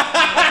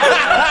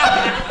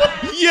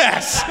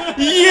 Yes!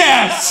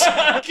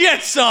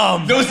 Get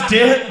some!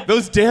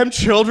 Those damn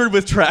children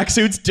with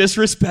tracksuits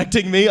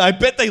disrespecting me, I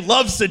bet they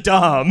love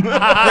Saddam.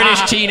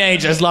 British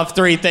teenagers love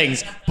 3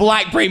 things: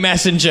 BlackBerry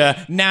Messenger,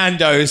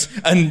 Nando's,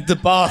 and the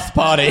bath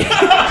party.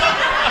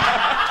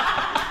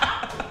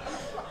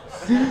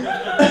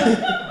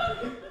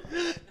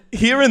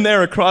 Here and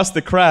there across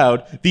the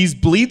crowd, these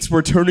bleats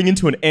were turning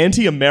into an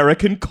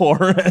anti-American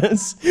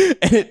chorus,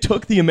 and it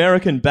took the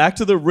American back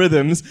to the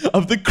rhythms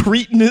of the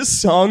cretinous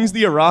songs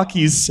the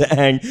Iraqis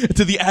sang,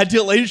 to the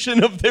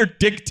adulation of their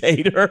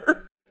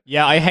dictator.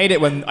 Yeah, I hate it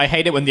when the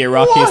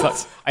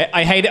Iraqis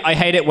I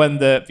hate it when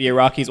the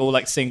Iraqis all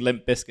sing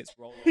Limp Bizkit's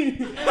Roll.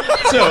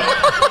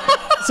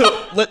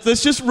 So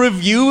let's just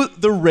review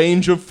the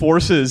range of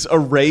forces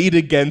arrayed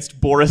against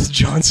Boris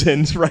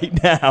Johnson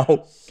right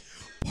now.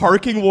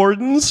 Parking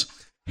wardens,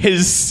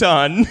 his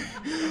son,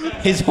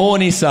 his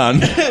horny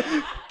son,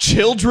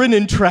 children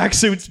in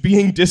tracksuits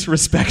being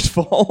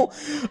disrespectful,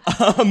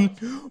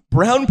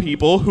 brown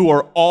people who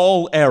are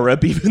all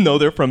Arab even though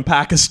they're from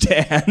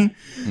Pakistan,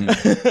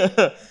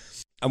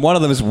 And one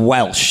of them is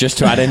Welsh, just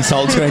to add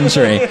insult to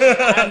injury.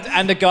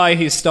 And a guy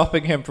who's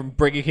stopping him from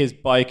bringing his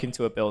bike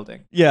into a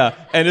building. Yeah,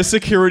 and a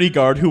security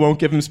guard who won't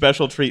give him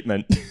special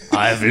treatment.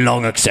 I've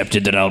long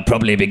accepted that I'll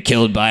probably be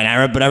killed by an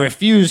Arab, but I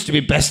refuse to be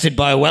bested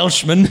by a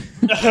Welshman.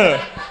 I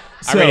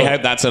really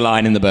hope that's a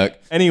line in the book.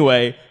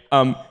 Anyway,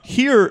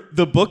 here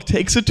the book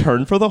takes a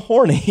turn for the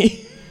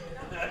horny.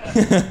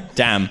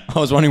 Damn, I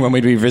was wondering when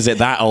we'd revisit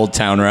that Old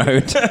Town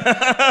Road.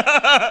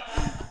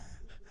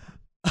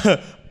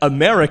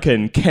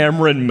 American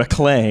Cameron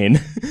McLean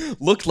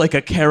looked like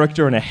a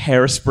character in a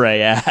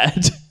Hairspray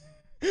ad.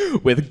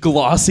 With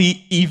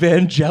glossy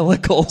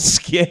evangelical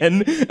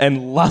skin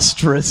and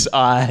lustrous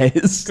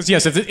eyes. Because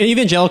yes, if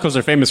evangelicals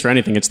are famous for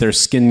anything, it's their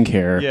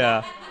skincare.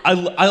 Yeah.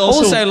 I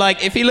also,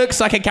 like, if he looks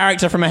like a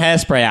character from a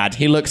Hairspray ad,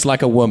 he looks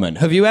like a woman.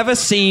 Have you ever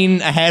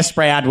seen a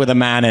Hairspray ad with a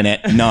man in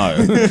it? No.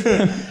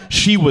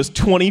 She was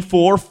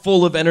 24,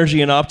 full of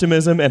energy and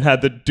optimism, and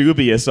had the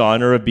dubious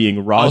honor of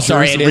being Roger's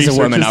sorry, it is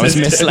a woman. I was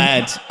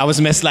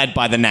assistant. misled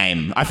by the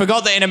name. I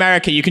forgot that in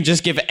America you can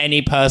just give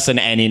any person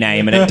any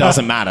name and it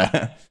doesn't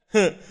matter.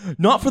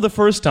 Not for the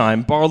first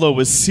time, Barlow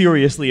was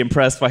seriously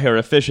impressed by her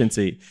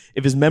efficiency.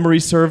 If his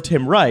memory served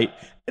him right,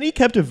 and he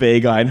kept a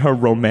vague eye on her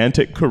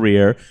romantic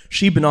career,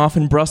 she'd been off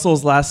in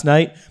Brussels last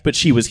night, but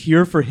she was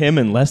here for him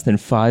in less than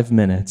 5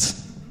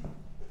 minutes.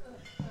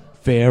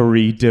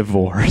 Very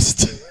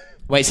divorced.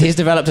 Wait, so he's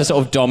developed a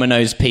sort of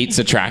Domino's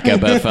pizza tracker,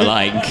 but for,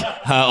 like,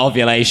 her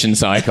ovulation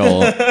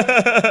cycle.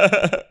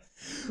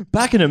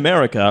 Back in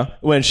America,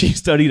 when she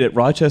studied at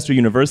Rochester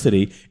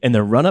University, in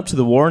the run-up to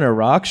the war in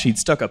Iraq, she'd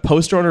stuck a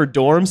poster on her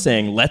dorm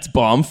saying, "Let's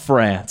bomb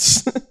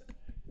France."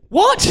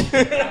 What?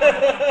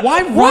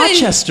 Why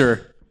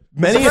Rochester?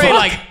 It's a very,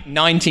 like,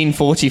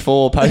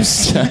 1944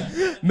 poster.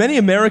 Many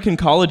American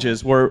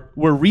colleges were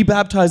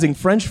rebaptizing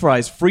French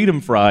fries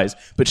Freedom Fries,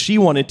 but she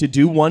wanted to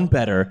do one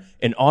better.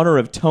 In honor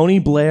of Tony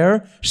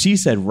Blair, she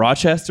said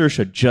Rochester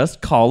should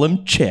just call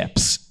him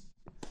Chips.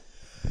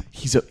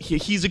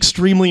 He's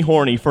extremely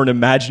horny for an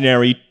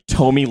imaginary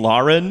Tomi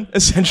Lahren,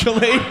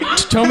 essentially.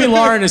 Tomi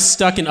Lahren is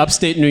stuck in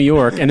upstate New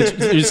York, and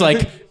it's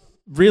like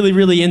really,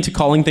 really into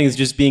calling things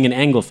just being an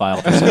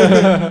Anglophile.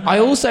 I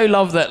also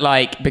love that,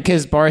 like,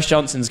 because Boris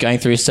Johnson's going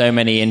through so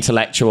many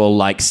intellectual,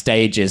 like,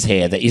 stages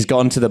here, that he's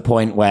gotten to the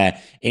point where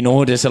in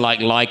order to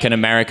like an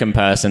American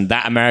person,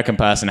 that American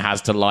person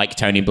has to like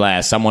Tony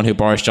Blair, someone who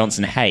Boris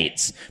Johnson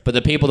hates. But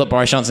the people that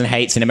Boris Johnson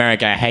hates in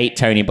America hate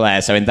Tony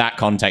Blair. So in that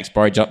context,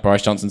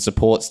 Boris Johnson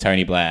supports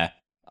Tony Blair.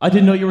 I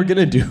didn't know you were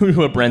going to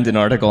do a Brendan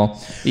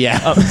article.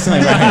 Yeah.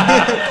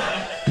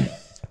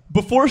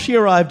 Before she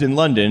arrived in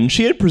London,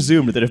 she had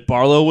presumed that if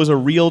Barlow was a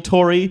real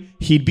Tory,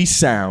 he'd be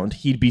sound,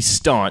 he'd be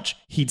staunch,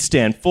 he'd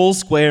stand full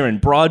square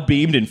and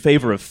broad-beamed in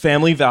favor of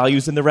family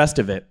values and the rest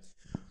of it.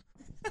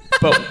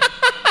 But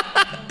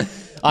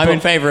I'm in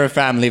favor of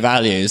family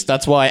values.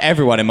 That's why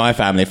everyone in my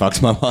family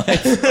fucks my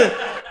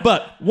wife.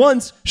 But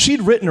once,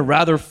 she'd written a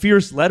rather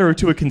fierce letter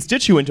to a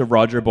constituent of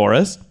Roger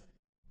Boris,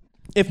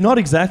 if not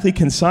exactly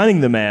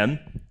consigning the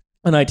man,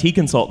 an IT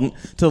consultant,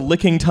 to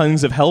licking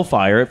tongues of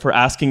hellfire for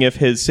asking if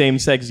his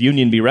same-sex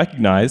union be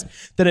recognized,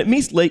 then at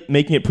least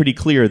making it pretty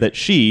clear that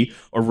she,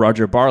 or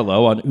Roger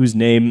Barlow, on whose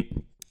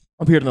name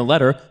appeared in the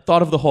letter,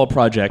 thought of the whole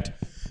project.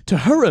 To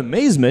her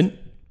amazement,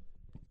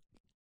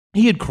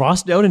 he had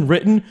crossed out and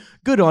written,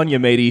 "Good on you,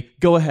 matey.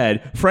 Go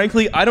ahead.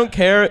 Frankly, I don't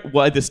care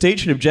why the state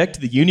should object to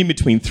the union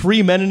between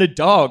 3 men and a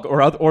dog,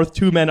 or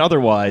 2 men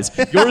otherwise.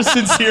 Yours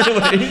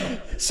sincerely."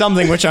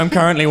 Something which I'm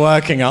currently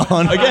working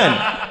on.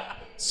 Again.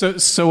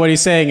 So what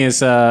he's saying is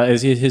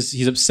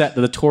he's upset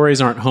that the Tories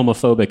aren't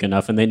homophobic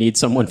enough, and they need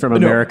someone from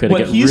America to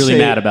get really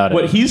mad about it.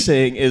 What he's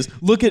saying is,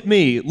 look at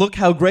me, look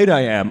how great I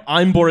am.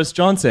 I'm Boris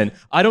Johnson.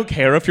 I don't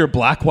care if you're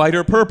black, white,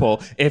 or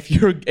purple. If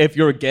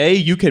you're gay,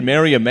 you can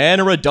marry a man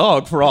or a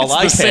dog for all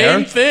I care.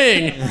 Same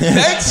thing.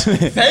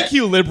 Thank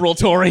you, liberal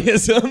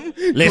Toryism.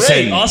 Listen.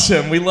 Great,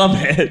 awesome, we love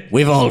it.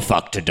 We've all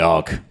fucked a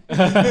dog.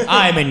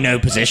 I'm in no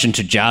position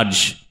to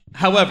judge.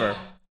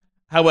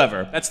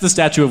 However, that's the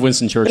statue of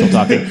Winston Churchill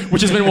talking,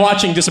 which has been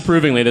watching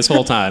disapprovingly this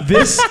whole time.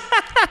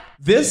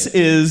 this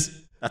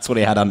is That's what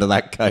he had under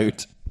that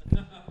coat.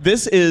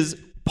 This is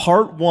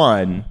part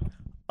 1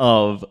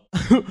 of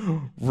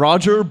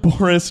Roger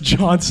Boris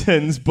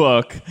Johnson's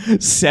book,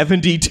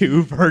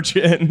 72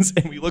 Virgins,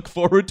 and we look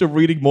forward to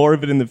reading more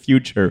of it in the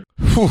future.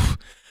 Whew.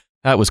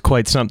 That was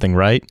quite something,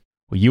 right?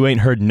 Well, you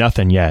ain't heard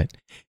nothing yet.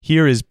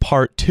 Here is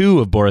part 2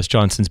 of Boris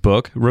Johnson's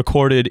book,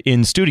 recorded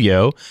in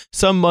studio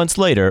some months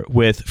later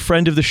with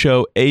friend of the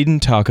show,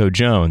 Aidan Taco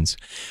Jones.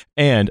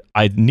 And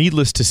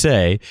needless to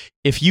say,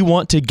 if you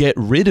want to get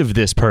rid of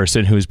this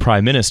person who's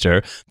prime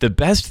minister, the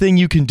best thing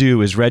you can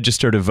do is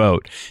register to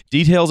vote.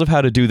 Details of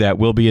how to do that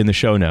will be in the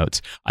show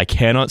notes. I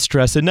cannot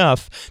stress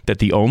enough that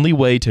the only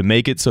way to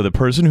make it so the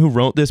person who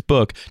wrote this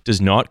book does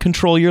not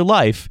control your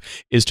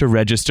life is to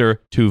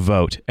register to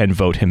vote and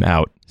vote him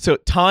out. So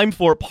time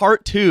for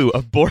part 2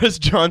 of Boris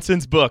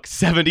Johnson's book,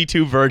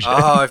 72 Virgins.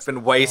 Oh, I've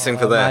been waiting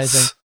for this.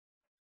 amazing.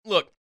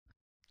 Look,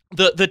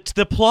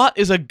 the plot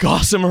is a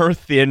gossamer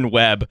thin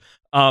web.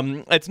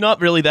 It's not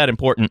really that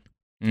important.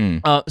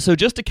 So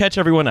just to catch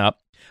everyone up,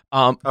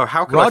 How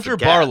could I Roger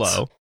forget?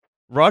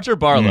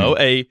 Barlow,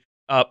 a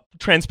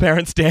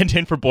transparent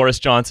stand-in for Boris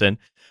Johnson,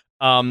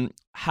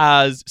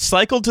 has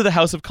cycled to the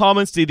House of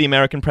Commons to see the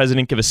American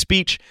president give a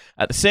speech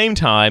at the same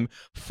time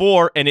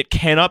for, and it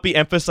cannot be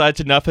emphasized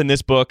enough in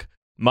this book,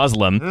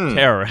 Muslim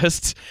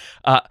terrorists,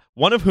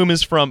 one of whom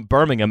is from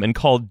Birmingham and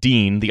called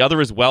Dean. The other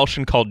is Welsh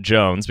and called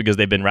Jones because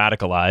they've been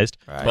radicalized.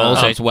 But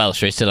also, it's Welsh,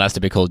 so it still has to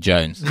be called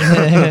Jones.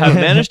 Have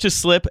managed to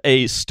slip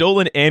a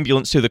stolen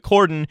ambulance to the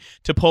cordon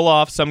to pull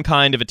off some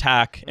kind of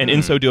attack, and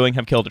in so doing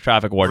have killed a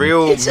traffic warden.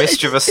 Real It's-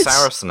 mischievous it's-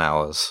 Saracen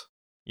hours.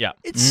 Yeah.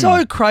 It's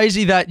so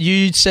crazy that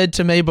you said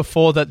to me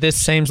before that this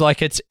seems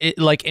like it's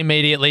like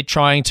immediately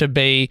trying to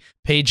be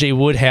PG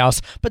Woodhouse,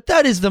 but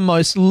that is the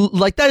most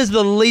that is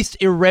the least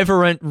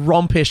irreverent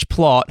rompish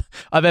plot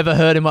I've ever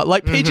heard in my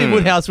PG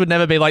Woodhouse would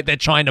never be like they're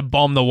trying to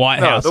bomb the White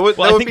No, House. there would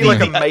Well, I be think like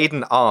the- a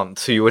maiden aunt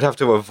who you would have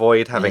to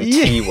avoid having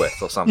tea with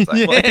or something.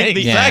 Yeah, Well, I think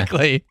the-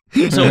 exactly.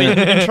 So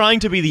in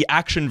trying to be the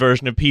action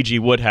version of PG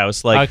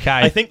Woodhouse, Okay.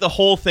 I think the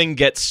whole thing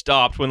gets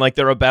stopped when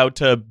they're about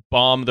to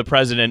bomb the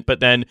president, but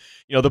then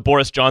the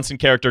Boris Johnson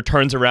character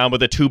turns around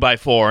with a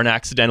 2x4 and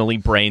accidentally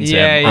brains him.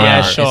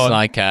 Yeah, sure. It's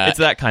like It's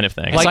that kind of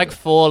thing. it's like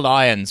Four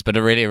Lions, but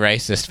a really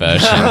racist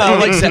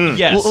version.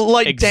 Yes,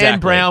 like exactly. Dan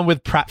Brown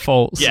with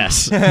pratfalls.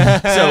 Yes.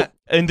 So,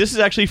 and this is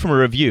actually from a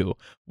review.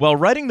 While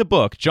writing the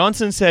book,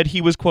 Johnson said he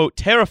was, quote,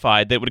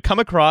 terrified that it would come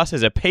across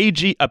as a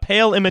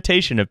pale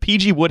imitation of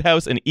P.G.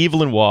 Woodhouse and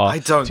Evelyn Waugh, I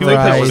don't two think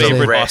of that his was a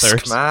favorite risk,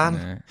 authors.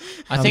 man.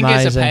 I think it's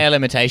a Amazing. pale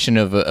imitation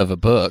of a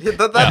book. Yeah,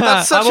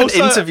 that's such I'm an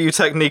also- interview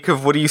technique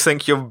of what do you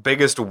think your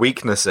biggest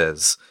weakness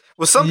is?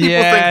 Well, some people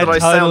Yeah, think that I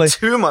totally. sound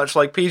too much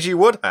like P.G.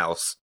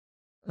 Woodhouse.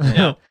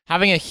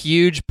 Having a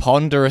huge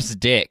ponderous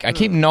dick. I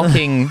keep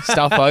knocking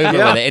stuff over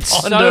Yeah. with it. It's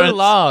so Ponderous.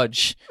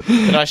 large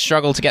that I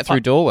struggle to get through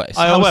doorways.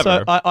 I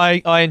also However-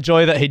 I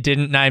enjoy that he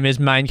didn't name his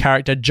main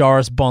character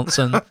Joris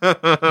Bonson.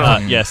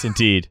 Yes,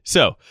 indeed.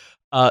 So,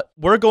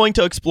 we're going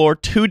to explore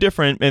two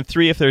different, and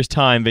three if there's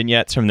time,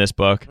 vignettes from this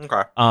book.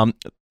 Okay.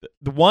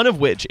 The one of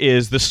which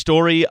is the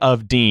story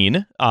of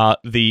Dean,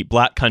 the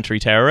Black Country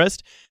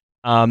terrorist,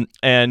 and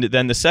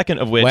then the second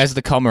of which, Where's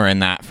the comma in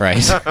that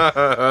phrase?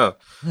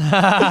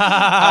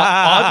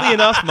 oddly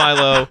enough,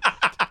 Milo,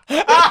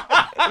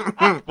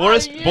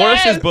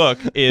 Boris's book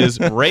is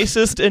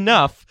racist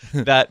enough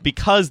that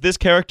because this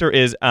character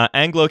is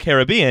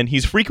Anglo-Caribbean,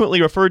 he's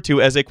frequently referred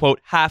to as a, quote,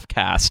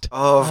 half-caste.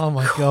 Of Oh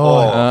my course.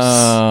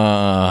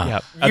 God. Yeah.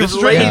 You've This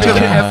is laid written-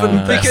 to heaven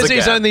this Because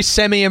he's again. only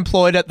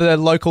semi-employed at the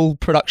local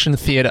production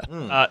theatre.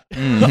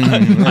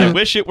 I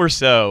wish it were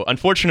so.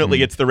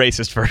 Unfortunately, it's the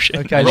racist version.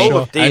 Okay, Role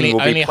sure. of Dean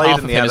will Only be played half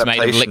in of the him is made of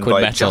adaptation liquid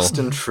by metal.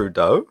 Justin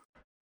Trudeau.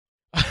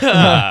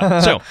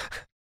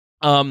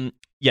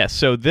 Yes.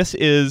 So this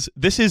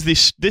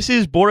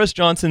is Boris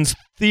Johnson's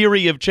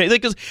theory of change,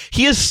 because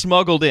he has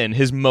smuggled in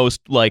his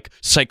most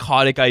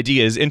psychotic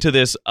ideas into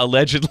this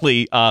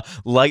allegedly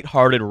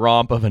lighthearted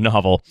romp of a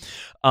novel.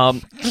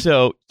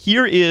 So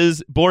here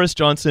is Boris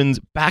Johnson's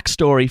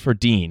backstory for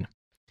Dean.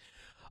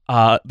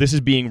 This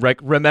is being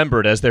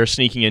remembered as they're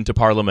sneaking into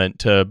Parliament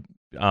to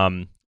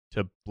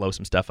blow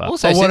some stuff up.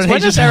 Also, Oh, what since did he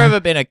when has just- there ever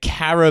been a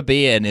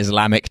Caribbean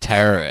Islamic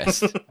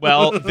terrorist?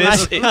 Well,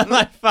 this.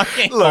 Like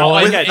fucking. Look, Oh,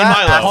 with again, that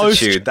in Milo.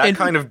 attitude, that in-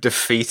 kind of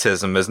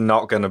defeatism is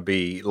not going to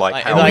be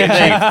Like how we the achieve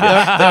the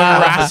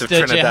Allies of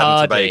Rasta Trinidad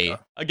and jihadi. Tobago.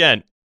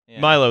 Again,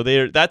 Milo,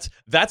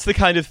 that's the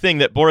kind of thing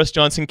that Boris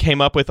Johnson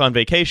came up with on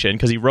vacation,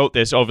 because he wrote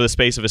this over the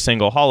space of a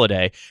single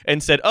holiday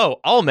and said,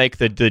 "Oh, I'll make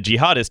the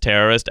jihadist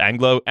terrorist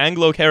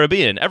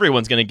Anglo-Caribbean.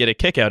 Everyone's going to get a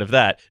kick out of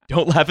that.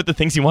 Don't laugh at the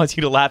things he wants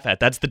you to laugh at.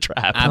 That's the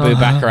trap." Abu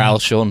Bakr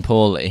al-Sean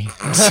Pauly.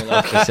 I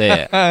love to see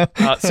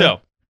it. So,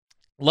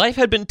 life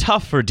had been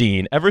tough for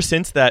Dean ever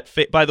since that.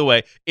 By the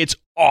way, it's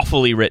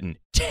awfully written,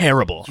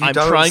 terrible. You I'm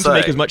don't trying to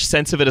make say. as much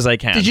sense of it as I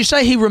can. Did you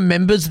say he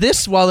remembers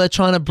this while they're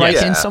trying to break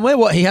Yeah. in somewhere?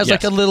 What, he has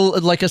Yes.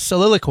 like a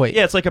soliloquy?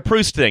 Yeah, it's like a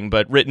Proust thing,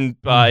 but written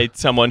by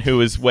someone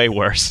who is way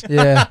worse.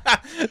 Yeah.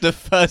 The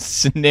first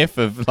sniff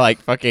of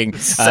fucking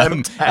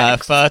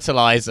Semtex.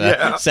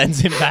 fertilizer sends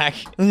him back.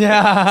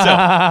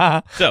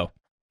 Yeah. So,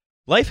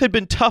 life had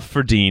been tough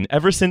for Dean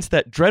ever since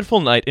that dreadful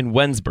night in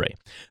Wednesbury.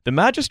 The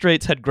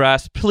magistrates had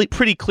grasped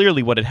pretty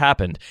clearly what had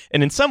happened,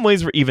 and in some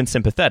ways were even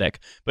sympathetic,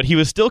 but he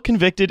was still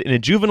convicted in a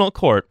juvenile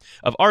court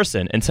of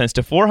arson and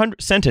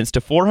sentenced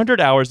to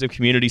 400 hours of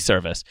community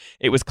service.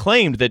 It was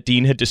claimed that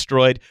Dean had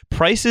destroyed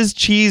Price's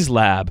Cheese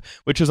Lab,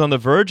 which was on the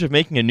verge of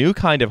making a new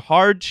kind of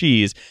hard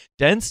cheese,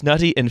 dense,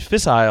 nutty, and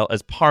fissile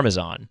as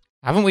Parmesan.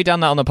 Haven't we done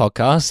that on the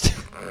podcast?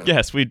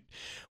 Yes,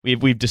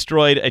 we've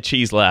destroyed a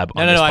cheese lab.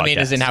 on No, this I mean,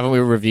 as in, podcast. haven't we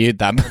reviewed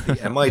that?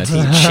 MIT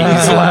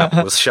Cheese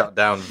Lab was shut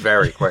down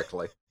very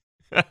quickly.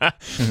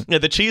 Yeah,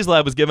 the cheese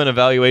lab was given a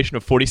valuation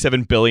of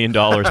 $47 billion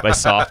by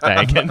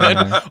SoftBank, and then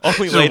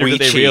only So later we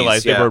did they cheese,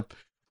 realize yeah. they were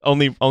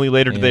only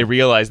later did they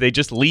realize they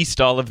just leased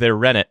all of their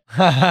rennet.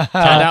 Turned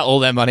out all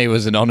their money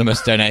was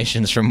anonymous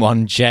donations from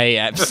one Jay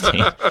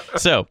Epstein.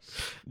 So,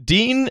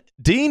 Dean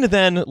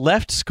then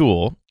left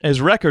school,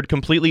 his record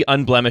completely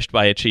unblemished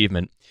by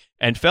achievement,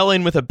 and fell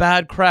in with a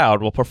bad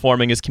crowd while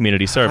performing his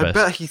community I service.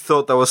 bet he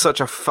thought that was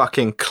such a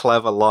fucking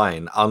clever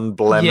line,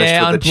 unblemished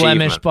Yeah, with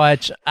unblemished achievement. by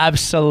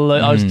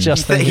absolute. I was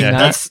just thinking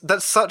that.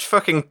 That's such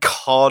fucking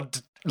cod,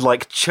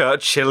 like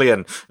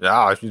Churchillian.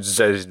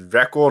 His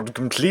record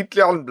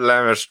completely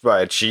unblemished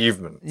by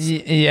achievement.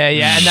 Yeah,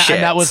 and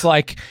Shit. that was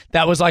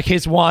like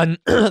his one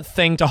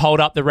thing to hold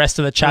up the rest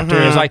of the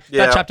chapter. It was like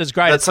that chapter's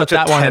great. That's Let's such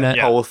put a that one in it.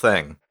 tentpole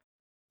thing.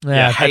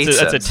 Yeah.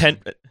 That's a 10.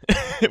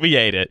 We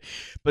ate it.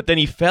 But then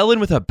he fell in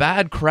with a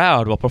bad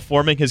crowd while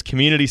performing his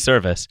community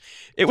service.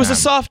 It was a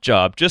soft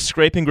job, just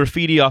scraping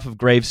graffiti off of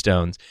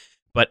gravestones.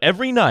 But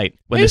every night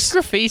when Who's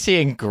this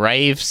graffitiing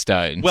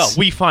gravestones? well,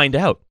 we find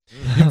out.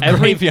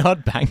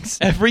 graveyard banks.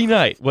 Every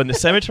night when the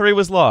cemetery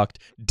was locked,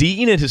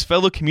 Dean and his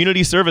fellow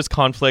community service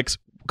convicts,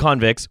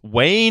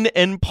 Wayne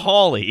and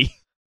Polly.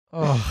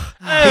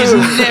 He's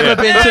never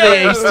been to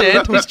the East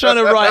End. He's trying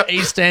to write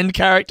East End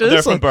characters.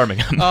 They're from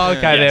Birmingham. Oh,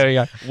 okay, there we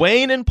go.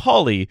 Wayne and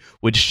Polly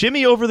would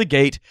shimmy over the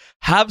gate,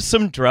 have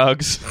some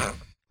drugs.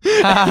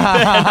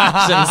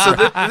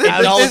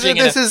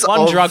 This is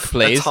one of drug,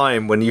 please. a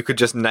time when you could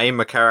just name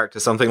a character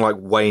something like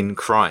Wayne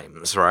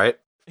Crimes, right?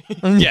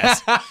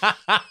 Yes.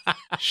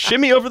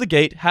 Shimmy over the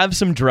gate, have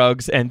some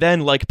drugs, and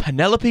then, like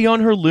Penelope on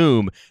her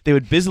loom, they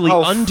would busily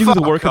undo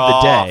the work of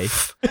the day.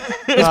 Is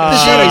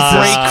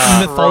that a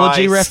Greek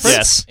mythology Christ.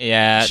 reference?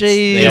 Yes. Yeah.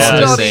 Jeez. It's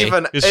not Odyssey.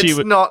 even. She It's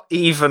would- not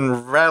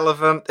even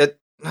relevant. It.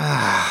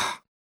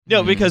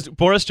 No, because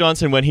Boris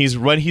Johnson, when he's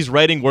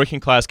writing working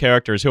class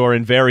characters who are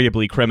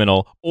invariably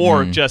criminal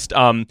or just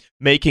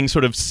making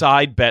sort of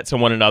side bets on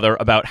one another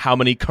about how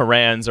many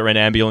Korans are in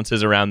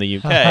ambulances around the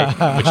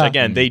UK, which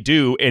again they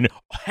do in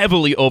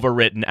heavily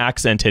overwritten,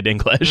 accented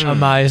English.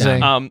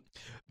 Amazing.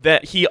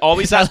 That he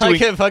always I has like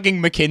to. a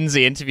fucking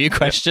McKinsey interview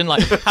question.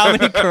 Like, how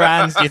many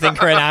Korans do you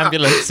think are in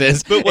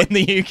ambulances in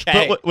the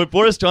UK? But what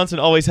Boris Johnson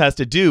always has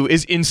to do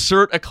is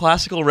insert a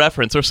classical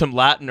reference or some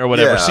Latin or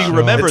whatever, Yeah. so you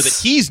remember It's-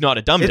 that he's not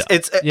a dum dum.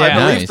 Yeah. I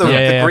believe Nice. the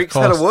Yeah, Greeks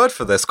of had a course. word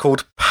for this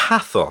called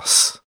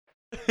pathos.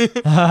 No, it's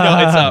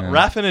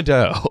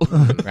raffinado.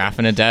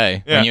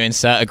 Raffinado. Yeah. When you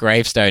insert a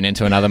gravestone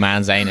into another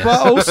man's anus.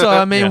 But also,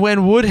 I mean,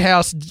 when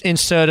Woodhouse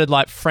inserted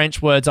like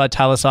French words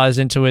italicized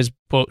into his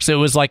books, it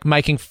was like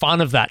making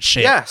fun of that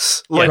shit.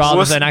 Yes, like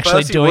rather than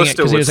actually Bertie doing it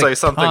Wooster 'cause he would was a say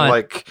something cunt.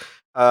 like,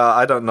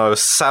 I don't know,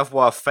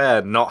 savoir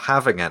faire, not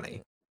having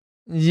any.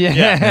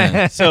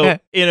 Yeah. So,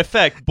 in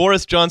effect,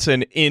 Boris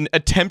Johnson, in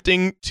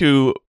attempting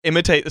to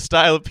imitate the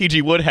style of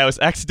P.G. Woodhouse,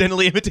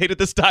 accidentally imitated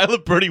the style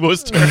of Bertie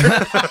Wooster.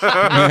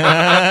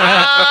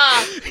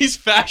 He's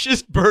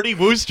fascist Bertie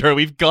Wooster.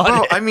 We've got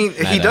Well, it. I mean,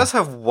 he does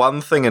have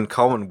one thing in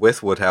common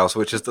with Woodhouse,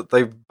 which is that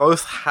they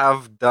both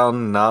have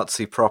done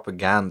Nazi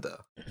propaganda.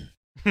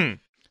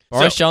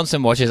 Boris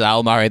Johnson watches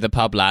Al Murray, the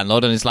pub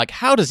landlord, and is like,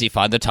 how does he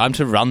find the time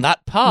to run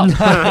that pub? As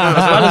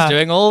well as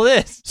doing all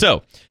this.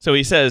 So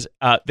he says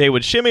they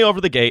would shimmy over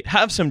the gate,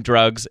 have some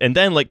drugs, and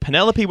then, like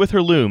Penelope with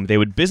her loom, they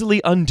would busily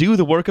undo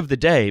the work of the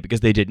day because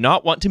they did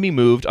not want to be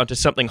moved onto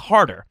something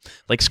harder,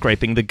 like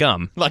scraping the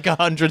gum. Like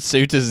 100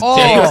 suitors'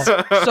 dicks.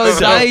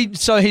 Oh,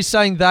 so he's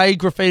saying they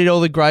graffitied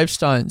all the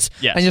gravestones.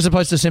 Yes. And you're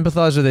supposed to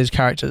sympathize with these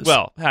characters.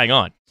 Well, hang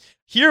on.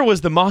 Here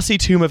was the mossy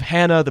tomb of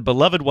Hannah, the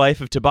beloved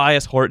wife of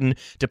Tobias Horton,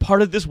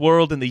 departed this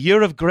world in the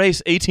year of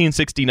grace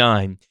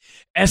 1869.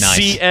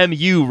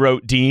 SCMU,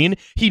 wrote Dean.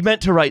 He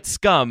meant to write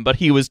scum, but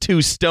he was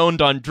too stoned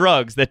on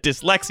drugs that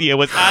dyslexia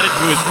was added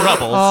to his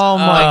troubles. oh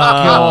my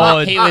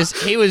god.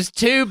 He was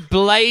too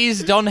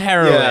blazed on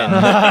heroin.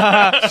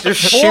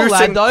 Just Poor shooting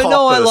lad, though.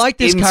 No, I poppers like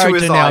this into character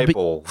his now,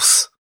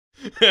 eyeballs.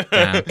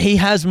 He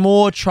has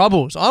more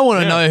troubles. I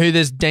want to know who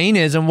this Dean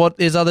is and what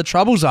his other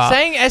troubles are.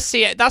 Saying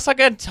SC, that's like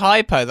a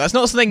typo. That's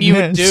not something you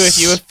would do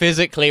if you were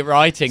physically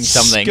writing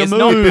something. It's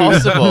not Skamoo.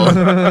 possible.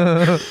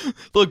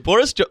 Look,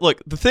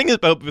 the thing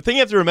you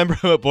have to remember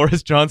about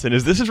Boris Johnson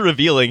is this is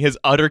revealing his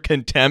utter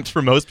contempt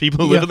for most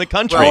people who live in the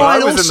country. Well, I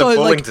and was in the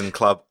also, like- Bullingdon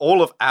Club.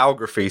 All of our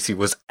graffiti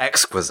was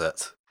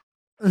exquisite.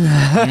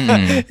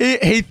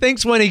 He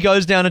thinks when he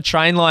goes down a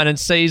train line and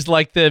sees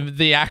like the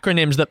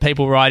acronyms that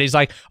people write, he's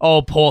like,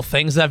 "Oh, poor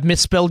things, they've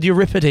misspelled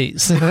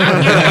Euripides." It's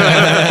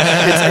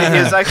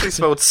actually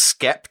spelled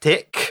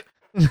skeptic.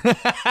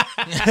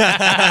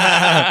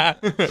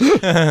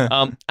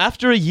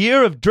 After a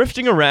year of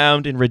drifting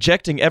around and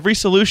rejecting every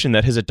solution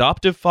that his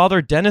adoptive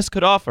father Dennis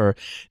could offer,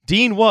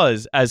 Dean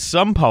was, as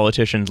some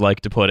politicians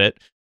like to put it,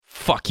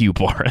 fuck you,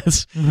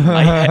 Boris.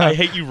 I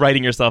hate you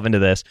writing yourself into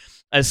this.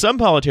 As some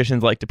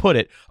politicians like to put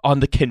it,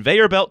 on the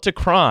conveyor belt to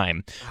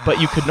crime.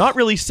 But you could not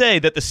really say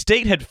that the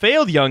state had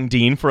failed young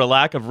Dean for a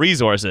lack of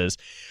resources.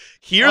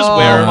 Here's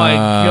where... Oh my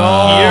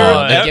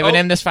god. They're giving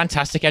him this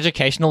fantastic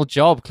educational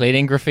job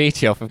cleaning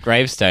graffiti off of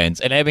gravestones,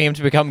 enabling him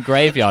to become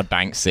graveyard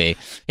Banksy.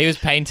 He was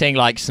painting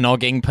like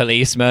snogging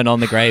policemen on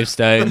the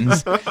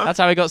gravestones. That's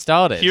how he got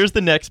started. Here's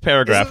the next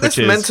paragraph, Isn't this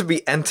which is... meant to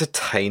be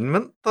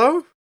entertainment,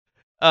 though?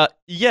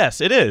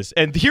 Yes, it is.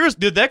 And here's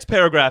the next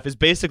paragraph is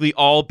basically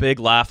all big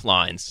laugh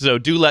lines. So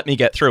do let me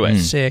get through it.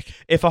 Sick.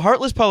 If a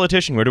heartless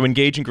politician were to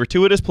engage in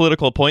gratuitous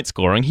political point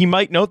scoring, he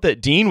might note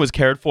that Dean was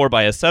cared for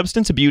by a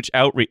substance abuse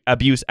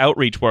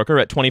outreach worker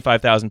at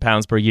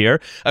 £25,000 per year,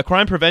 a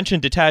crime prevention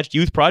detached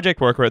youth project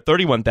worker at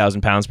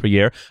 £31,000 per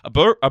year,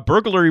 a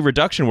burglary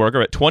reduction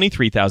worker at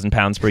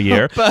 £23,000 per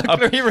year,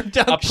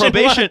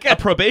 a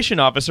probation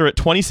officer at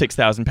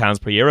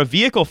 £26,000 per year, a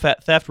vehicle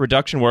theft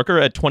reduction worker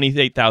at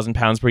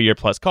 £28,000 per year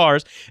plus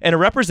cars, and a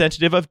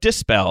representative of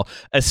Dispel,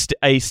 a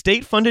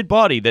state-funded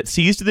body that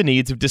sees to the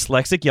needs of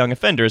dyslexic young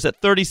offenders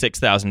at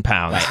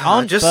 £36,000.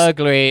 Aren't Just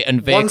burglary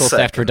and vehicle one theft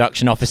second.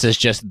 reduction officers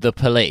just the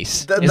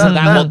police? Isn't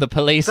that what the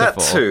police are That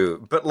for?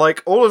 too, but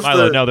like all of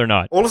Milo, the no, they're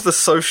not. all of the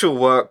social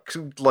work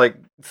like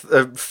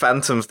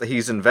phantoms that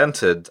he's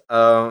invented.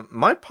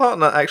 My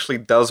partner actually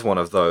does one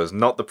of those,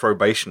 not the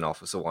probation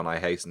officer one. I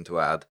hasten to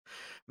add,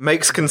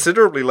 makes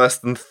considerably less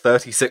than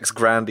 36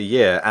 grand a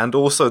year, and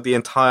also the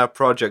entire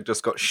project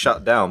just got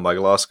shut down by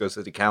Glasgow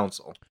City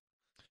Council.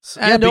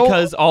 Yeah,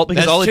 because all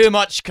it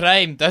much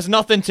crime. There's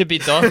nothing to be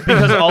done.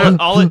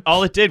 because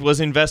all it did was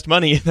invest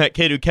money in that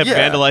kid who kept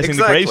vandalizing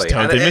the gravestones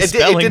and and it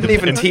misspelling didn't the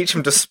even teach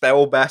him to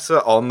spell better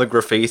on the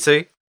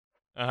graffiti.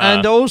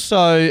 And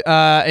also,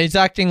 it's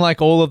acting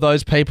like all of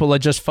those people are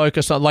just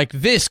focused on, like,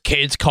 this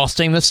kid's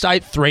costing the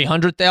state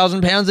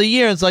 £300,000 a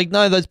year. It's like,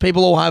 no, those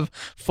people all have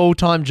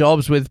full-time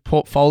jobs with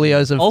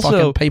portfolios of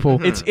fucking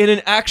people. It's in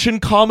an action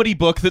comedy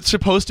book that's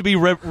supposed to be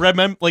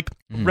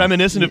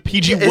reminiscent of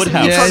P.G. Isn't he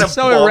Woodhouse. Yeah, trying to it's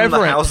so bomb the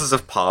irreverent. Houses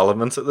of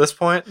Parliament at this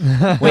point?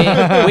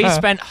 we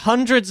spent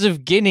hundreds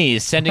of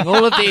guineas sending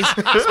all of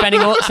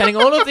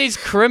these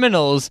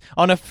criminals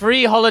on a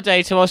free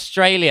holiday to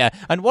Australia,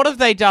 and what have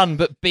they done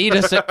but beat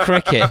us at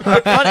cricket?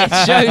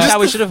 It shows how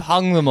we should have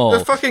hung them all.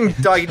 The fucking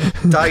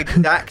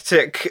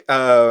didactic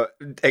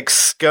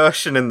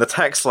excursion in the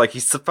text, like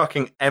he's the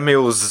fucking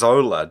Emile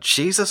Zola.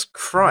 Jesus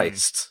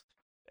Christ.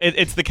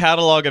 It's the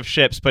catalog of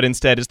ships, but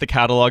instead it's the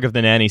catalog of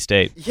the nanny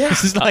state. Yeah.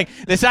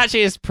 This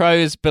actually is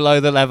prose below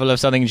the level of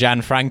something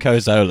Gianfranco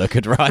Zola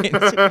could write.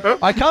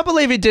 I can't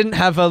believe he didn't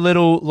have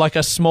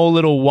a small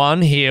little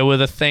one here with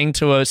a thing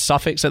to a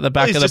suffix at the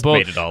back He's of the just book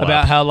made it all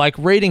about up. how, like,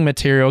 reading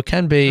material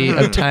can be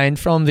obtained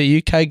from the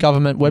UK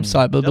government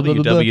website. Blah, blah, blah,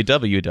 blah, blah.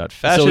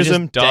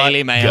 www.fascism.gov.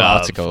 Daily Mail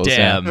articles,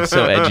 Damn, yeah.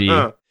 so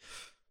edgy.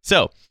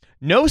 So,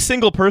 no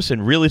single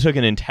person really took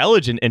an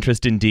intelligent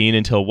interest in Dean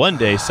until one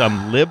day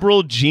some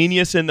liberal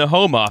genius in the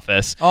Home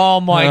Office, Oh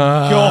my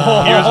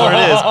god! here's what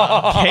it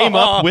is, came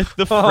up with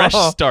the Fresh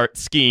Start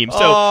scheme.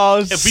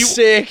 So,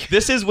 sick.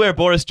 this is where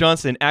Boris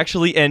Johnson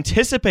actually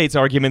anticipates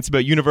arguments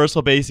about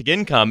universal basic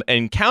income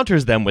and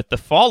counters them with the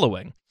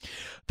following.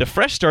 The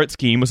Fresh Start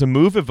scheme was a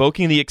move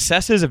evoking the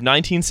excesses of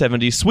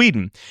 1970s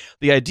Sweden.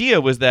 The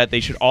idea was that they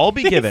should all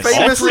be given, all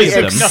Famously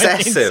three of them.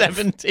 excessive.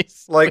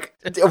 1970s. Like,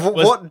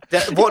 what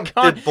can't what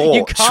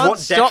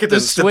stop the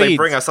decadence did they Swedes.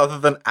 bring us other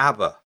than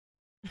ABBA?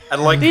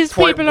 And like These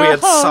point people are weird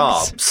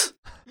hogs. sobs.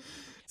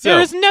 There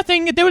So- is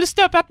nothing. They will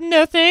stop at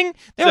nothing.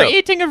 They So- were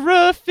eating a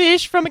raw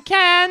fish from a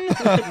can.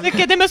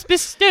 they must be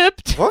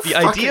stooped. What The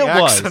fucking idea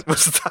was- accent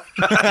was that?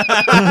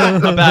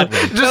 A bad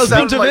one. It just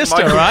sounds Punta like Vista,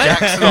 Michael right?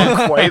 Jackson on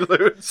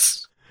Quaaludes.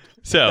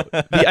 So,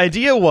 the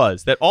idea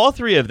was that all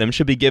three of them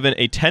should be given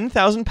a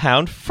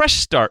 £10,000 Fresh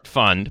Start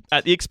fund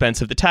at the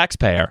expense of the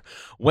taxpayer.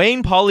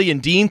 Wayne, Polly,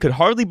 and Dean could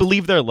hardly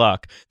believe their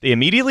luck. They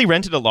immediately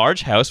rented a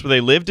large house where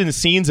they lived in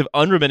scenes of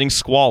unremitting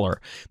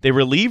squalor. They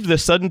relieved the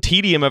sudden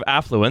tedium of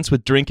affluence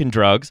with drink and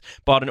drugs,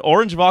 bought an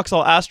orange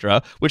Vauxhall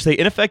Astra, which they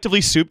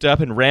ineffectively souped up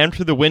and ran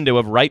through the window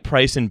of Wright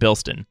Price in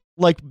Bilston.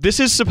 Like, this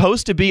is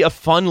supposed to be a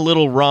fun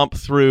little romp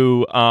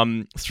through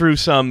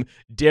some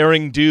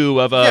daring do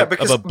of a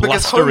Because of a Home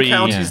blustery.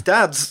 County's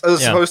dads are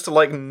supposed to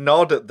like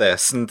nod at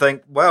this and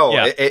think, well,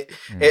 Yeah.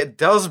 it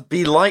does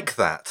be like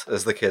that,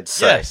 as the kids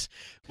say. Yes.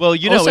 Well,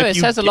 you know, Also, if it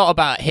you says a lot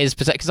about his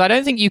possession, because I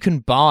don't think you can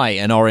buy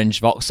an orange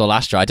Vauxhall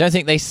Astra. I don't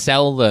think they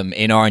sell them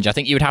in orange. I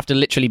think you would have to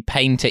literally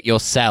paint it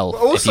yourself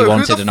if Also, you who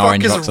wanted the an fuck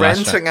orange is Vauxhall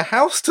Astra. renting a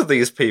house to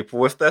these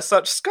people if they're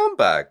such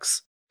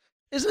scumbags?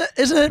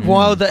 Isn't it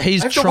wild that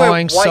he's I have to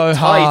trying wear white so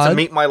tie to hard?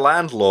 meet my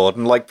landlord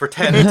and like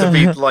pretend to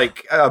be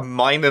like a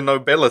minor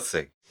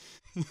nobility.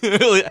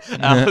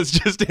 Alice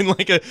just in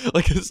like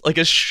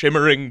a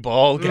shimmering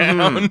ball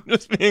gown,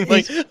 just being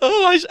like,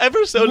 "Oh, I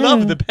ever so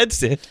love the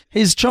bedsit."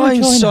 He's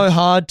trying so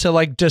hard to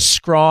like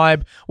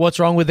describe what's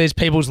wrong with these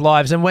people's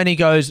lives, and when he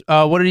goes,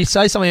 what did he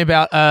say? Something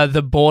about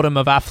the boredom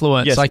of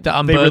affluence, Yes, like the they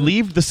unburdened.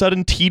 relieved the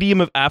sudden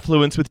tedium of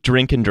affluence with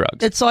drink and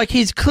drugs. It's like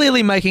he's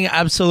clearly making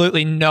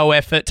absolutely no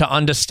effort to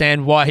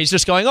understand why. He's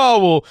just going, oh,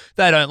 well,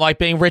 they don't like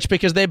being rich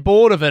because they're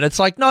bored of it. It's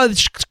like, no,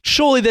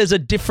 surely there's a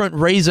different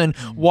reason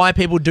why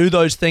people do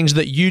those things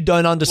that you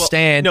don't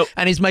understand. no.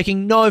 And he's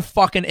making no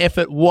fucking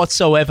effort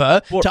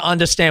whatsoever to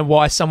understand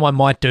why someone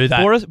might do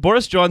that.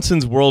 Boris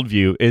Johnson's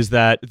worldview is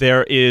that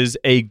there is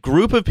a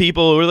group of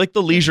people who are like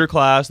the leisure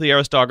class, the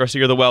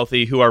aristocracy, or the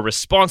wealthy who are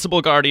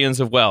responsible guardians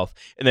of wealth,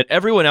 and that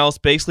everyone else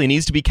basically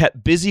needs to be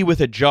kept busy with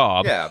a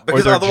job, Yeah, or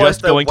because they're otherwise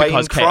just they're going to Wayne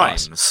cause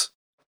chaos. crimes.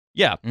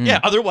 Yeah, yeah.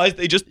 Otherwise,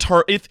 they just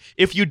turn.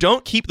 If you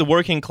don't keep the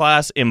working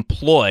class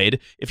employed,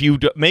 if you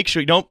make sure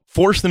you don't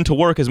force them to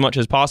work as much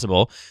as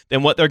possible,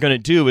 then what they're going to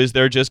do is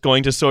they're just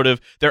going to sort of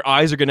their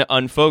eyes are going to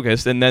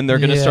unfocus, and then they're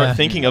going to start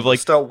thinking of like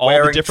Start all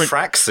wearing the different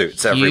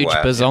tracksuits Huge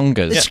everywhere.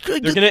 bazongas. Yeah,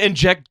 they're going to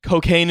inject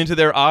cocaine into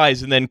their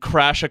eyes and then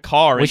crash a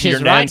car Which into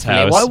is your nan's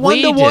rightfully house. what I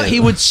wonder we what do. he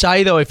would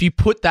say, though, if you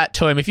put that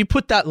to him. If you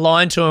put that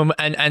line to him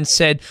and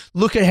said,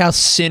 look at how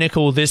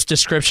cynical this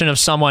description of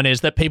someone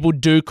is, that people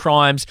do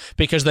crimes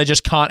because they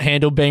just can't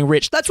handle being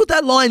rich. That's what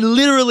that line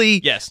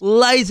literally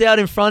lays out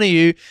in front of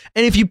you.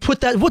 And if you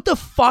put that, what the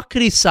fuck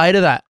could he say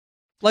to that?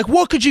 Like,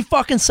 what could you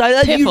fucking say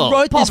to that? You Piffle,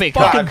 wrote this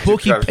poppycock. fucking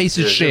book, you piece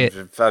of shit.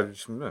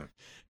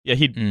 Yeah,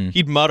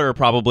 he'd mutter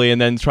probably and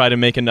then try to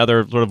make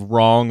another sort of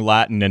wrong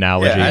Latin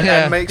analogy. Yeah,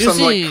 Yeah. and make You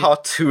some like see-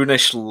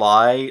 cartoonish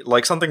lie,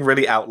 like something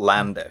really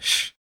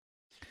outlandish.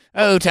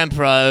 Oh,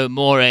 temporo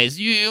mores.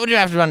 What you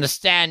have to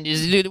understand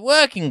is the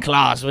working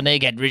class, when they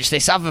get rich, they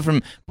suffer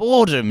from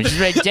boredom, which is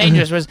very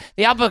dangerous. Whereas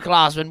the upper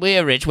class, when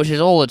we're rich, which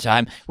is all the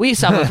time, we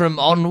suffer from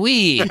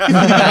ennui, which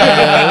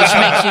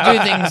makes you do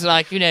things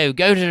like,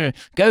 go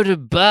to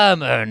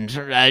Burma and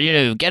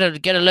get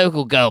a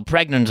local girl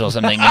pregnant or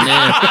something,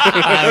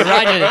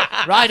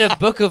 and write a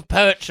book of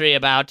poetry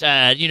about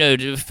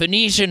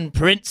Phoenician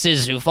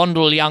princes who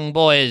fondle young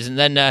boys and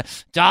then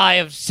die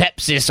of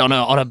sepsis on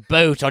a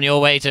boat on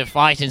your way to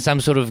fight in some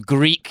sort of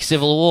Greek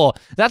civil war.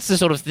 That's the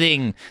sort of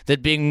thing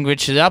that being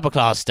rich to the upper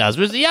class does.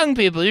 Whereas the young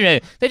people, they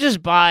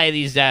just buy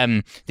these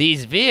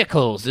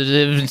vehicles that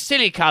are in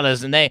silly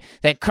colours and they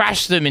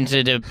crash them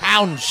into the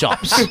pound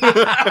shops.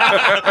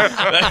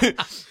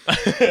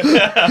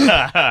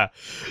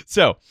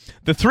 So,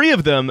 the three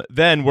of them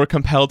then were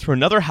compelled through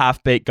another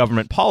half-baked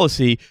government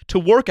policy to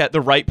work at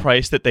the right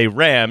price that they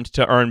rammed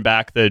to earn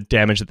back the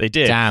damage that they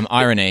did. Damn,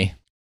 irony.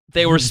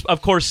 They were,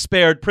 of course,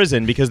 spared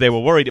prison because they were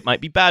worried it might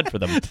be bad for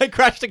them. They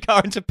crashed a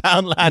car into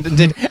Poundland and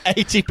did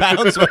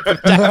 £80 worth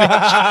of damage.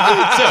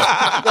 So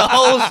the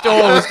whole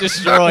store was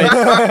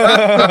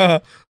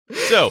destroyed.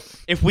 So,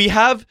 if we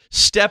have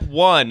step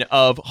one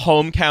of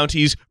Home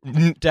County's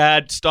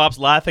dad stops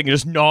laughing and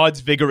just nods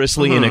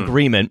vigorously in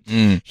agreement,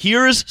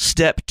 here's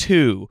step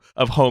two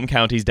of Home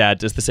County's dad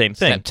does the same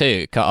thing. Step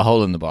 2, cut a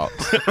hole in the box.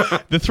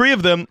 The three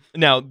of them,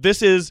 now,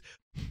 there's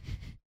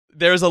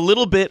a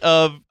little bit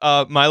of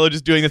Milo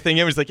just doing the thing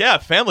here. He's like, yeah,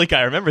 Family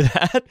Guy, remember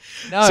that?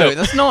 No, So-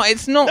 that's not.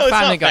 It's not No, it's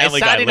Family not Guy. Family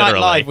It's Guy, Saturday Night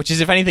literally. Live, which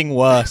is, if anything,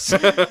 worse.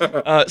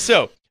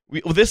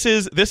 This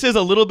is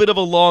a little bit of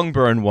a long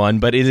burn one,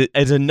 but it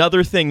is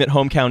another thing that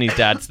Home County's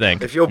dads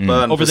think. If your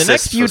burn Over the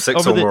next persists few- for 6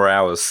 over or the- more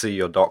hours, see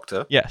your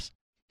doctor. Yes.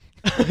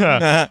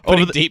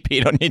 Putting deep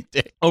heat on your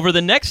dick. Over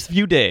the next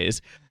few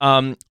days,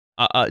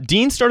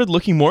 Dean started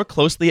looking more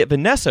closely at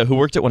Vanessa, who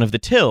worked at one of the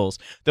tills.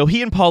 Though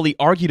he and Polly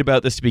argued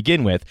about this to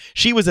begin with,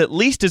 she was at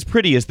least as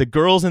pretty as the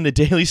girls in the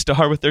Daily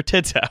Star with their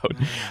tits out.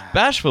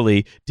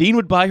 Bashfully, Dean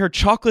would buy her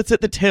chocolates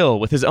at the till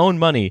with his own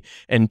money,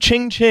 and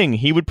ching ching,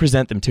 he would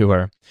present them to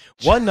her.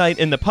 One night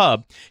in the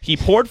pub, he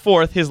poured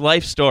forth his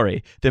life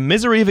story, the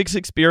misery of his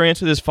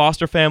experience with his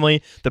foster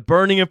family, the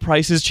burning of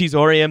Price's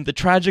Cheeseorium, the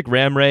tragic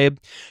ram raid.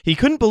 He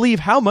couldn't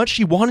believe how much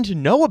she wanted to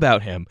know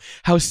about him,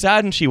 how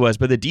saddened she was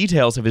by the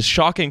details of his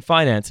shocking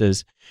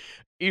finances.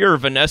 "Here,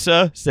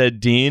 Vanessa,"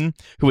 said Dean,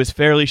 who was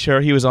fairly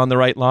sure he was on the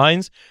right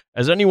lines.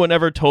 "Has anyone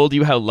ever told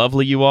you how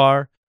lovely you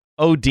are?"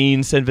 "Oh,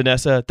 Dean," said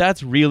Vanessa,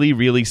 "that's really,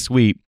 really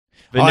sweet."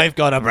 I've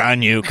got a brand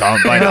new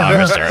combine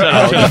harvester.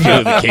 I'll give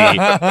you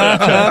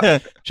the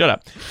key. Shut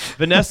up.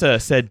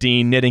 "Vanessa," said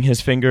Dean, knitting his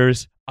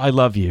fingers, "I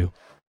love you."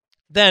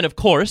 Then, of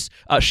course,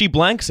 she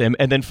blanks him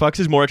and then fucks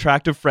his more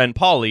attractive friend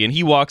Polly, and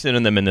he walks in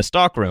on them in the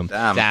stockroom.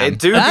 Damn. Damn. It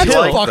do That's be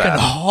like fucking that.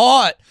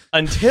 hot.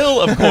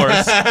 Until, of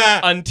course,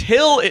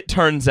 until it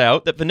turns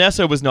out that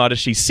Vanessa was not as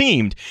she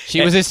seemed.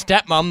 She was his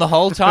stepmom the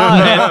whole time.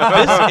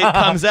 And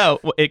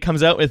it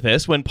comes out with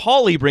this when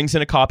Polly brings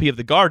in a copy of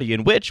The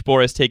Guardian, which,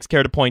 Boris takes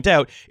care to point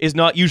out, is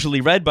not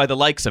usually read by the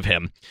likes of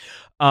him.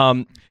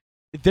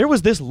 There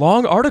was this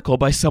long article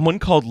by someone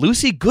called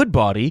Lucy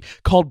Goodbody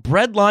called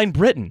Breadline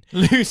Britain.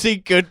 Lucy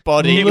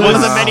Goodbody. One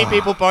of the many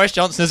people Boris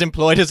Johnson has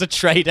employed as a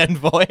trade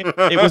envoy.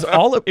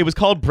 It was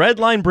called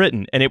Breadline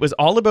Britain, and it was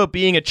all about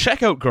being a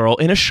checkout girl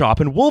in a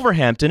shop in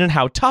Wolverhampton and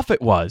how tough it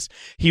was.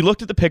 He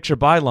looked at the picture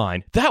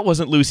byline. That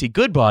wasn't Lucy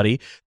Goodbody.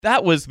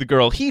 That was the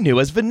girl he knew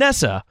as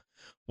Vanessa.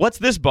 "What's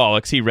this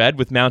bollocks?" he read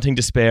with mounting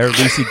despair,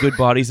 Lucy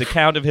Goodbody's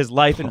account of his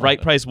life in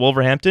Right Price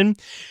Wolverhampton.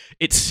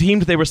 It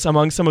seemed they were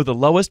among some of the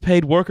lowest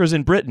paid workers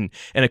in Britain,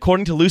 and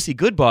according to Lucy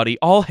Goodbody,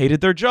 all hated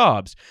their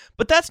jobs.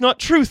 But that's not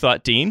true,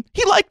 thought Dean.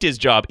 He liked his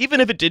job, even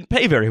if it didn't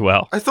pay very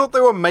well. I thought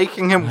they were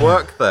making him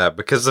work there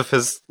because of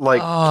his, he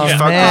fucked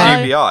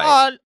man. with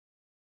UBI.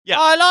 Yeah.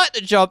 I like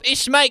the job.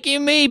 It's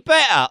making me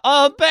better.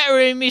 I'm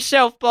bettering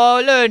myself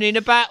by learning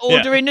about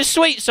ordering the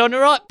sweets on the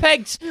right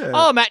pegs.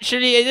 I'm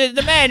actually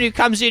the man who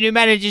comes in, who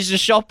manages the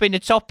shop in the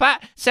top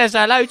hat, says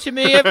hello to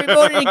me every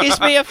morning and gives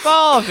me a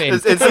farthing.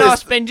 It's- and I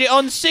spend it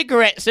on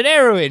cigarettes and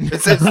heroin.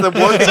 It's the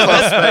working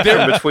class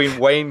spectrum between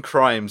Wayne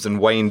Crimes and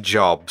Wayne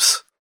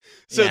Jobs.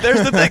 So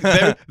there's the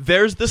thing.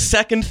 There's the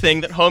second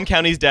thing that Home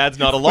County's dad's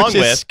not along Which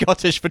is with.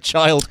 Scottish for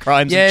child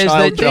crimes Yeah, and is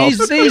child that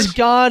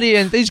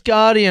jobs. these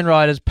Guardian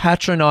writers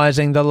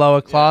patronising the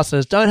lower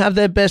classes don't have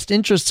their best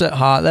interests at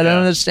heart. They don't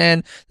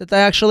understand that they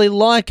actually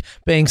like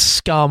being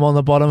scum on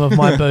the bottom of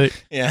my boot.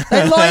 Yeah.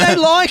 They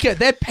like it.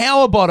 They're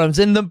power bottoms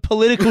in the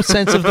political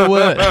sense of the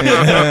word.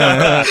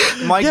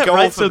 My goal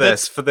right, for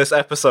this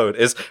episode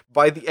is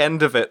by the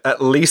end of it,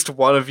 at least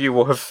one of you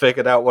will have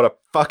figured out what a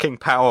fucking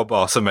power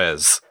bottom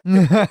is.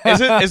 Isn't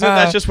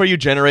that just where you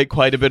generate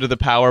quite a bit of the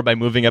power by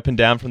moving up and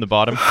down from the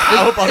bottom?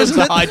 Power bottoms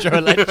Isn't are it-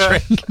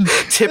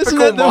 hydroelectric. Typical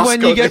that the when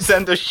Moscow, you get- they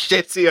send us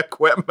shitty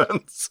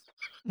equipment.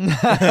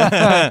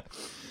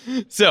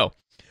 So,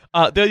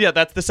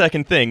 that's the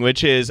second thing,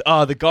 which is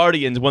the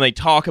Guardians, when they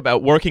talk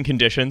about working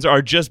conditions,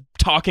 are just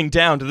talking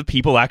down to the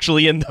people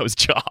actually in those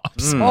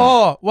jobs.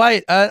 Oh,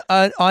 wait,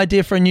 an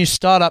idea for a new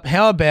startup.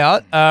 How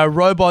about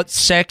robot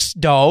sex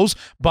dolls,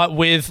 but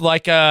with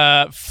like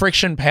a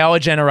friction power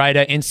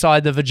generator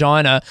inside the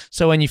vagina,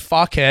 so when you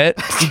fuck it,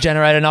 you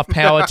generate enough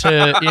power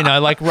to,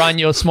 like run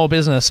your small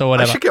business or I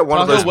whatever. should get one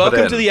of those. Welcome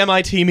put in. to the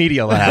MIT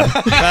Media Lab.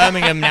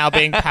 Birmingham now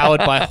being powered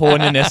by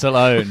horniness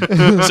alone.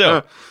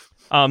 So,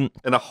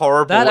 In a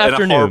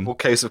horrible,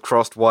 case of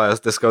crossed wires,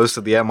 this goes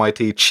to the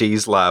MIT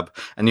Cheese Lab,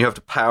 and you have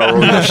to power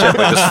all your shit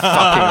with this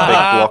fucking big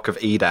block of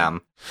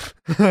Edam.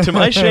 to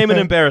my shame and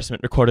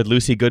embarrassment, recorded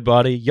Lucy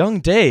Goodbody, young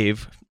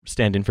Dave,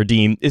 stand-in for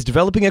Dean, is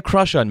developing a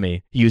crush on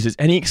me. He uses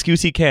any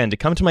excuse he can to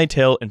come to my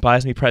till and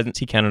buys me presents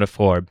he cannot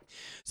afford.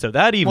 So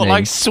that evening... What,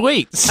 like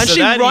sweets? And So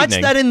she that writes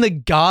evening- that in the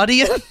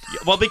Guardian.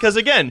 Well, because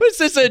again... Is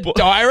this a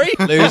diary?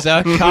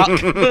 Loser, cuck.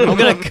 I'm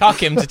going to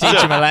cuck him to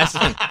teach him a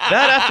lesson.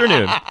 That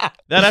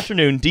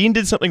afternoon, Dean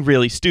did something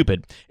really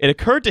stupid. It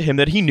occurred to him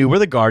that he knew where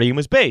the Guardian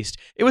was based.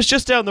 It was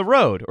just down the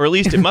road, or at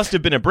least it must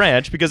have been a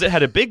branch, because it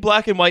had a big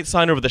black and white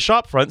sign over the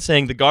shop front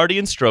saying the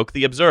Guardian stroke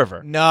the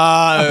Observer.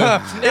 No.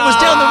 It was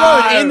down the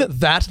road in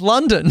that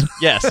London.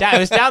 Yes. Yeah, it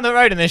was down the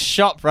road in this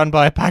shop run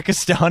by a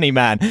Pakistani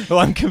man who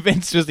I'm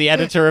convinced was the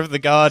editor of The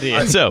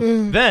Guardian. So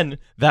then,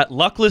 that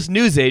luckless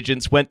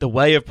newsagents went the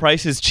way of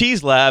Price's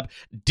Cheese Lab.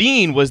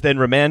 Dean was then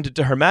remanded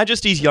to Her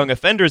Majesty's Young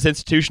Offenders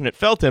Institution at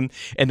Feltham,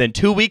 and then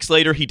 2 weeks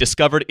later he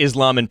discovered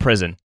Islam in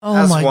prison. Oh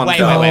As my one god.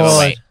 does.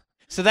 Wait.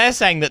 So they're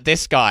saying that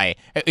this guy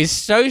is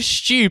so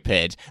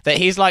stupid that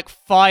he's like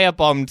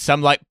firebombed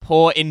some like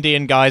poor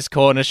Indian guy's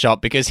corner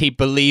shop because he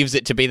believes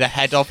it to be the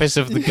head office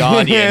of The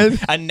Guardian,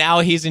 and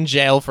now he's in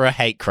jail for a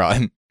hate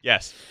crime.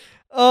 Yes.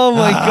 Oh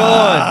my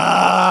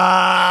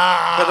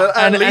god. But at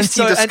And- and least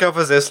so- he and-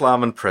 discovers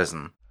Islam in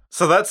prison.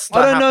 So that's the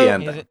I don't happy know-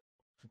 ending.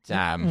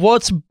 Damn.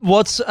 What's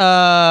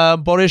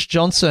Boris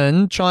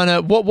Johnson trying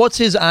to? What's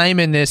his aim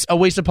in this? Are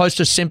we supposed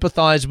to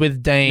sympathize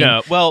with Dean?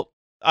 No, well...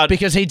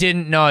 Because he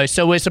didn't know,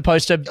 so we're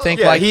supposed to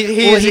think Yeah, like he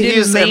didn't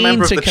is a mean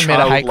member of to the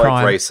commit a hate childlike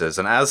crime. races,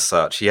 and as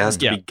such, he has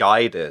to Yeah. be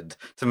guided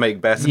to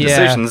make better Yeah.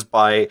 decisions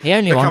by He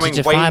only wanted becoming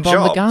to weighing firebomb the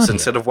jobs Guardian.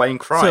 instead of weighing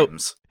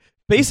crimes.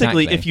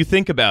 Basically, Exactly. if you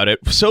think about it,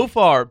 so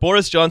far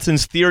Boris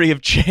Johnson's theory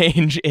of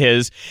change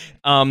is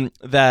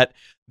that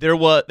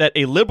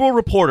a liberal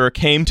reporter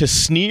came to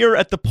sneer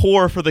at the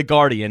poor for The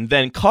Guardian,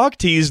 then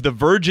cock-teased the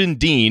virgin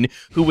Dean,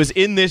 who was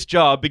in this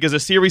job because a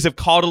series of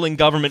coddling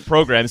government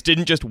programs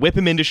didn't just whip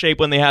him into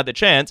shape when they had the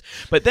chance,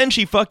 but then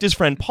she fucked his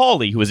friend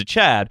Paulie, who was a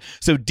Chad.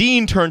 So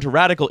Dean turned to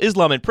radical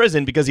Islam in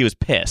prison because he was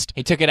pissed.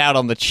 He took it out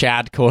on the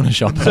Chad corner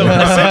shop. So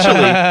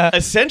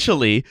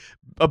essentially,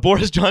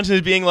 Boris Johnson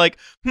is being like,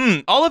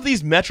 all of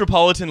these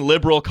metropolitan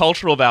liberal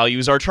cultural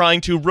values are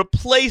trying to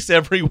replace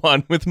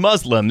everyone with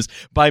Muslims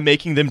by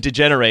making them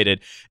degenerated.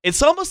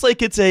 It's almost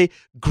like it's a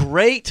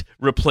great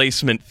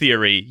replacement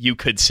theory, you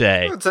could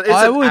say. It's an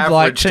I would average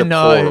like to to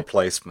know- poor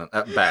replacement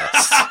at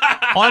best.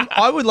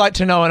 I would like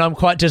to know, and I'm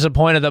quite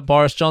disappointed that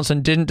Boris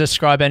Johnson didn't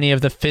describe any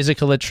of the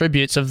physical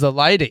attributes of the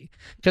lady.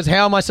 Because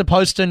how am I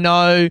supposed to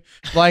know,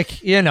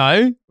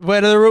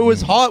 whether it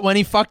was hot when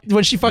she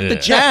fucked the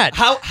Chad?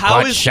 How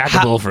is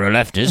for a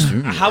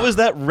leftist.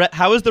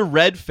 how is the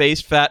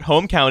red-faced fat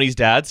Home County's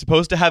dad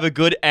supposed to have a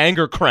good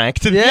anger crank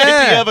to the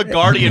Yeah. idea of a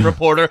Guardian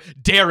reporter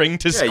daring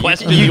to Yeah,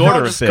 question you the order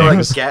can't of just go and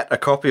things? get a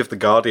copy of The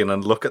Guardian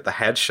and look at the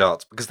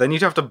headshots, because then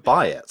you'd have to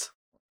buy it.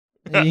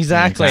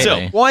 Exactly.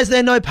 Exactly. Why is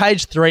there no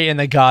page 3 in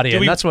the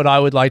Guardian? That's what I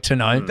would like to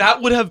know.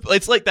 That would have.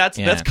 It's like that's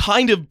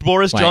kind of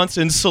Boris Wait.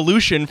 Johnson's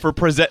solution for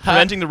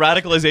preventing the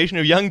radicalization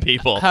of young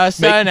people. Her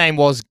surname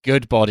was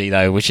Goodbody,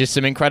 though, which is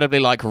some incredibly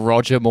like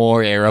Roger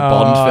Moore era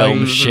Bond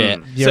film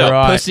shit. You're So,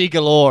 right. Pussy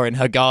galore in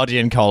her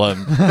Guardian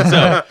column.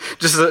 So,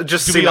 Just Do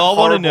see we a all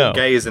wanna horrible know?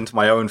 gaze into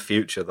my own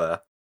future there.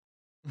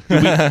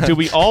 do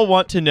we all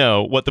want to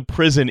know what the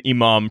prison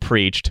imam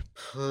preached?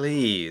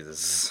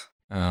 Please.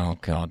 Oh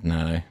God,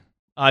 no!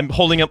 I'm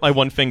holding up my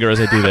one finger as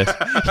I do this.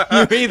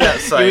 You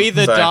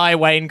either Same. die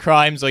Wayne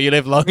Crimes or you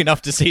live long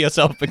enough to see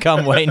yourself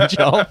become Wayne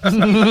Jobs.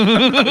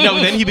 No,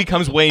 then he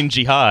becomes Wayne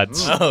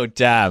Jihads. Oh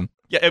damn!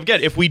 Yeah,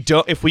 again, if we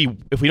don't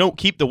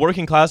keep the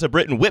working class of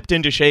Britain whipped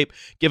into shape,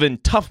 given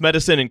tough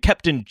medicine and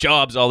kept in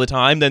jobs all the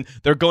time, then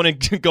they're going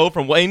to go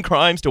from Wayne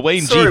crimes to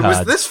Wayne Sorry, jihads.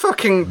 was this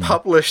fucking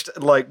published,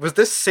 was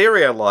this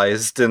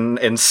serialized in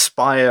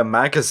Inspire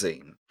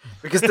magazine?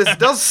 Because this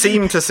does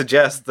seem to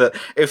suggest that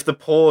if the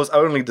poors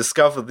only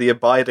discover the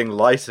abiding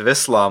light of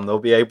Islam, they'll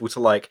be able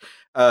to,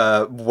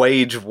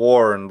 wage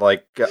war and,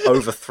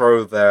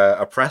 overthrow their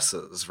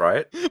oppressors,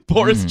 right?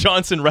 Boris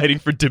Johnson writing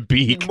for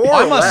Dabiq. More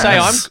I or must say,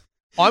 less.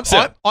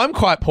 I'm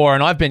quite poor,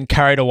 and I've been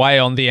carried away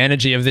on the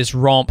energy of this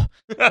romp.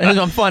 And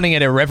I'm finding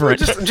it irreverent.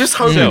 Just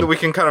hoping that we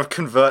can kind of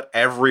convert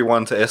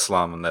everyone to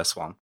Islam in this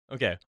one.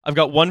 Okay, I've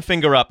got one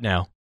finger up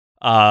now.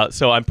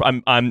 So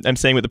I'm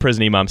saying what the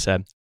prison imam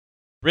said.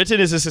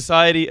 Britain is a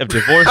society of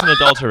divorce and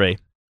adultery.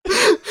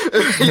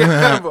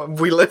 Yeah,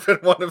 we live in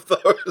one of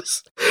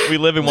those. We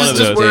live in one of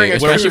Just those. wearing a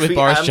Especially with goofy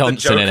Boris and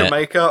Johnson the in Joker it.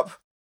 makeup.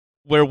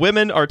 Where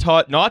women are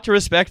taught not to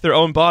respect their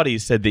own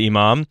bodies, said the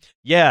imam.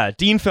 Yeah,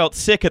 Dean felt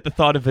sick at the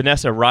thought of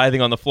Vanessa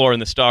writhing on the floor in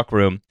the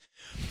stockroom.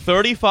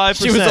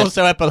 35%. She was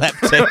also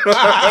epileptic.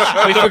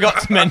 We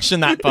forgot to mention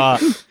that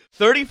part.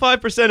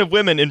 35% of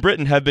women in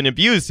Britain have been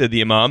abused, said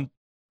the imam.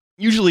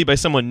 Usually by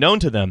someone known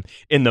to them.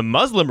 In the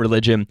Muslim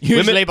religion,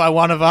 Usually by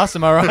one of us,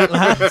 am I right,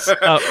 lads?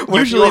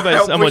 usually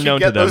by someone known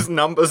to get them. those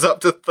numbers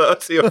up to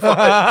 30 or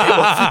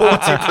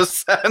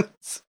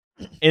 40%.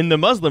 In the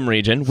Muslim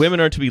region, women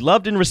are to be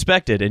loved and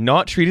respected and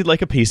not treated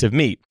like a piece of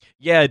meat.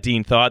 Yeah,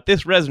 Dean thought,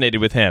 this resonated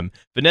with him.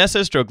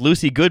 Vanessa stroke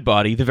Lucy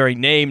Goodbody, the very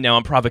name now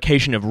on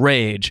provocation of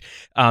rage,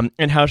 and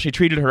how she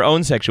treated her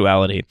own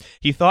sexuality.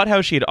 He thought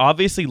how she had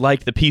obviously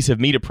liked the piece of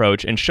meat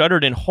approach and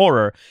shuddered in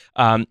horror,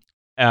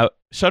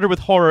 shuddered with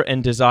horror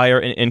and desire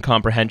and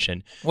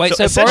incomprehension. Wait,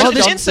 so essentially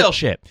Boris this incel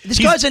shit. This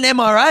guy's an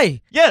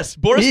MRA. Yes,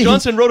 Boris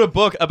Johnson wrote a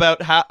book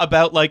about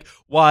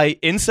why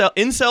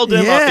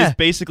inceldom Yeah. is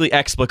basically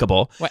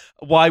explicable, What?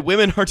 why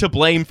women are to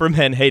blame for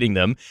men hating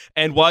them,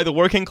 and why the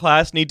working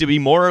class need to be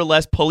more or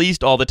less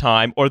policed all the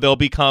time, or they'll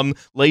become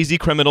lazy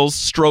criminals,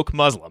 stroke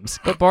Muslims.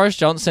 But Boris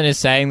Johnson is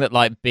saying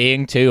that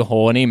being too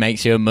horny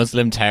makes you a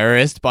Muslim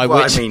terrorist. By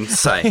Well, which, I mean,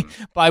 same.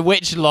 by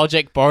which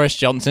logic, Boris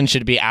Johnson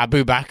should be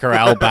Abu Bakr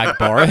al-Bagh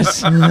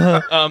Boris.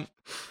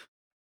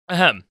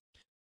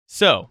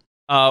 So,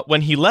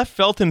 when he left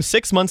Feltham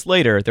 6 months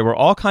later, there were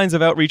all kinds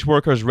of outreach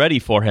workers ready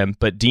for him,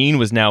 but Dean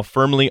was now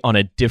firmly on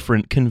a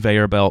different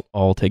conveyor belt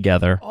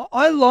altogether.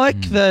 I like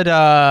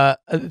that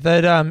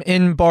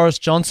in Boris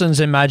Johnson's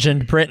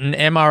imagined Britain,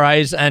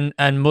 MRAs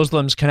and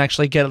Muslims can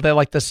actually they're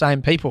like the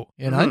same people,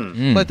 you know?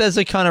 Like there's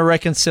a kind of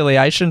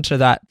reconciliation to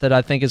that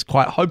I think is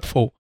quite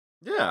hopeful.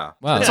 Yeah.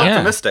 Well, it's yeah.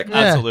 optimistic.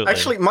 Absolutely.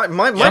 Actually, my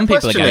Some people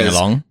are question getting is,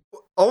 along.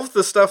 of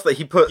the stuff that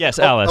he put, Yes,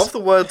 of, Alice. of the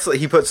words that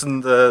he puts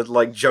in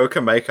the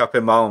Joker makeup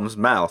imam's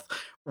mouth,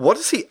 what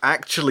does he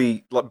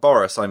actually,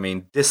 Boris,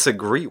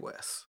 disagree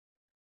with?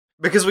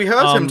 Because we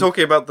heard him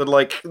talking about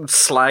the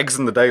slags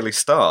in the Daily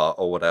Star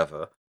or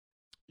whatever.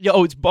 Yeah,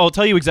 I'll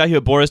tell you exactly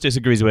what Boris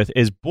disagrees with.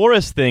 Is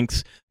Boris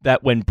thinks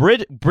that when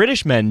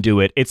British men do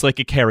it, it's like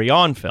a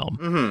carry-on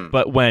film.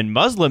 But when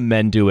Muslim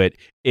men do it,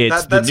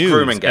 it's That's the news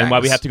grooming gangs. and why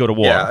we have to go to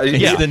war. Yeah,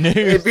 Yeah. the news.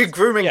 It'd be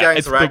grooming Yeah, gangs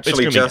it's are it's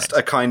actually grooming just gangs.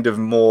 a kind of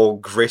more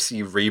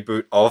gritty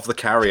reboot of the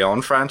Carry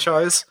On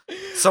franchise.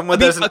 Somewhere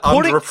there's an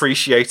according-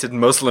 underappreciated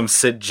Muslim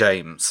Sid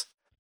James.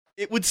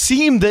 It would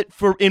seem that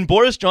in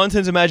Boris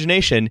Johnson's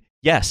imagination,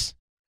 yes.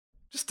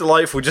 Just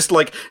delightful, just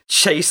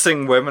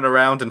chasing women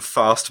around in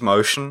fast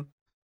motion.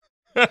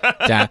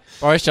 Damn.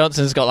 Boris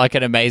Johnson's got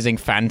an amazing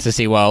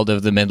fantasy world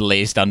of the Middle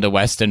East under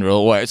Western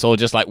rule where it's all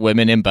just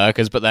women in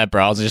burqas, but their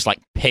bras are just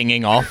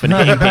pinging off and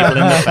hitting people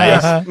in the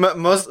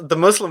face. The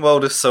Muslim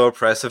world is so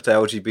oppressive to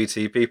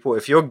LGBT people.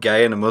 If you're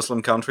gay in a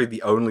Muslim country,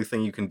 the only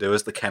thing you can do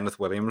is the Kenneth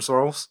Williams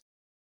roles.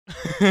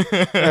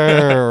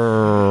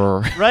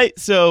 Right,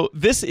 so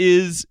this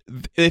is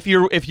if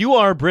you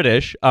are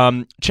British,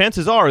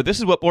 chances are this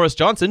is what Boris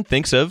Johnson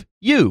thinks of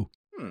you.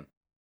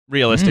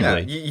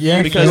 Realistically,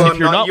 because if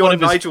you're not one of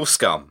his, Nigel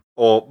Scum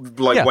or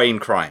Yeah. Wayne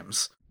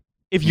Crimes,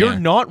 if you're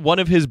not one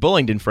of his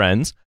Bullingdon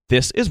friends,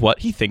 this is what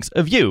he thinks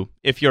of you.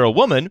 If you're a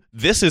woman,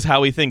 this is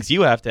how he thinks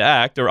you have to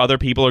act, or other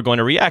people are going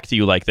to react to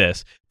you like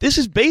this. This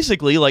is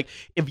basically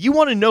if you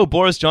want to know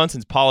Boris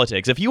Johnson's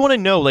politics, if you want to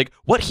know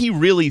what he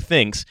really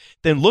thinks,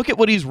 then look at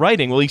what he's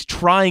writing while he's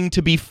trying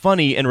to be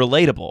funny and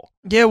relatable.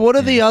 Yeah, what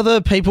are the other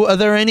people? Are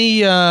there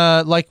any,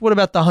 what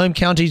about the home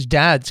counties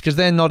dads? Because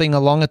they're nodding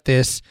along at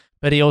this,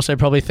 but he also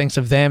probably thinks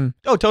of them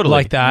Oh, totally.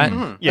 like that.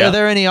 Yeah. Are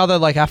there any other,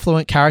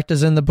 affluent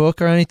characters in the book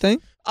or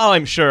anything? Oh,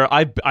 I'm sure.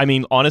 I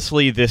mean,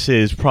 honestly, this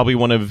is probably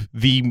one of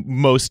the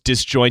most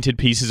disjointed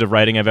pieces of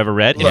writing I've ever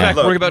read. In fact,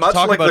 we're about to much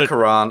talk like about the it.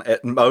 Quran,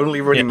 it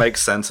only really Yeah.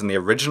 makes sense in the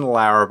original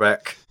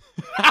Arabic.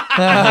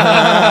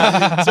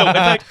 So, in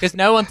fact, Because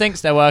no one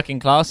thinks they're working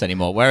class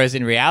anymore, whereas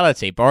in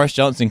reality, Boris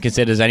Johnson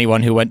considers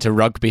anyone who went to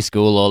rugby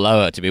school or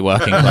lower to be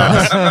working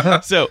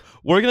class. so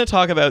we're going to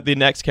talk about the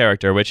next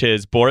character, which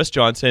is Boris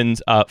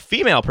Johnson's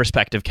female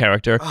perspective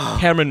character,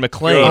 Cameron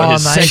McLean, Oh,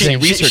 his sexy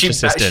amazing. research she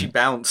assistant.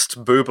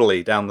 bounced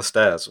boobily down the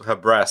stairs with her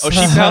breasts.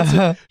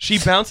 Oh, she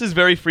bounces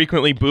very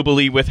frequently,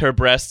 boobily with her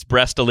breasts,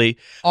 breastily.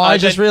 Oh, I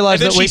just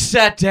realized and then that we- she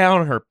sat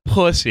down her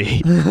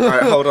pussy. All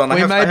right, hold on. I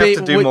We have may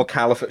to be- do we- more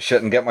caliphate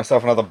shit and get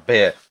myself another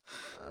beer.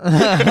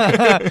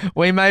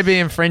 We may be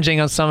infringing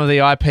on some of the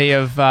IP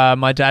of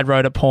My Dad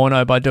Wrote a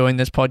Porno by doing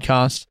this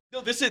podcast.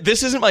 No, this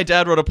isn't My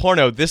Dad Wrote a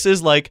Porno. This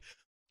is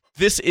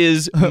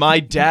My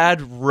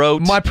Dad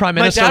Wrote. My Prime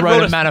Minister Dad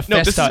wrote a No,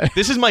 manifesto.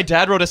 this is My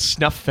Dad Wrote a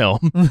Snuff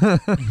Film.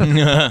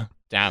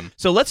 Damn.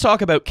 So let's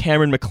talk about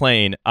Cameron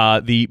McLean,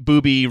 the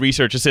booby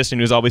research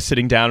assistant who's always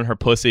sitting down on her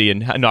pussy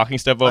and knocking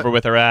stuff over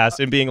with her ass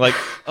and being like,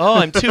 "Oh,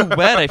 I'm too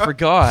wet. I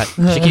forgot."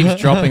 She keeps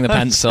dropping the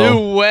pencil.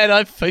 Too wet,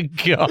 I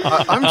forgot.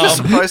 I'm just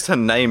surprised her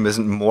name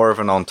isn't more of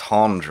an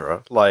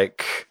entendre.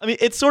 Like, I mean,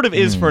 it sort of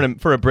is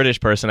for a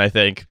British person, I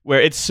think, where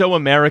it's so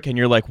American.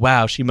 You're like,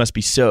 "Wow, she must be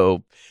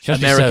so She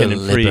must be American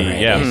so and free."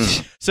 liberated. Yeah.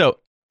 So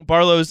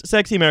Barlow's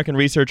sexy American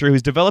researcher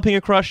who's developing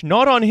a crush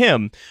not on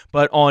him,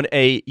 but on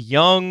a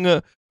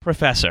young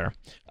professor.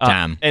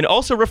 Damn. And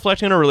also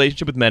reflecting on her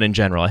relationship with men in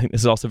general. I think this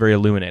is also very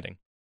illuminating.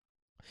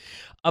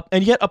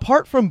 And yet,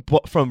 apart from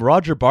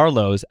Roger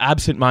Barlow's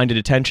absent-minded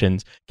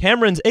attentions,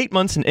 Cameron's 8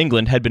 months in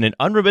England had been an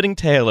unremitting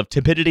tale of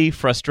timidity,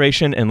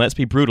 frustration, and, let's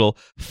be brutal,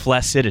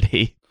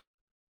 flaccidity.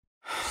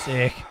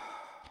 Sick.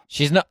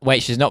 She's not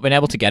been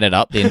able to get it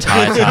up the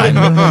entire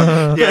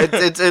time. yeah,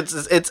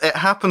 it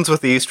happens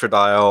with the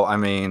estradiol. I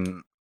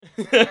mean,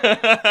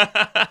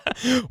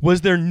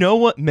 Was there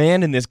no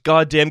man in this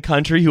goddamn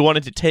country who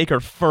wanted to take her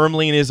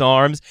firmly in his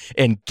arms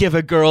and give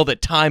a girl the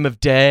time of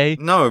day?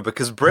 no,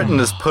 because Britain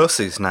is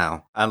pussies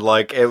now, and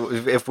like,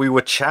 if we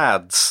were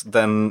Chads,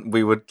 then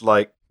we would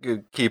like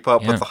keep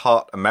up Yeah. with the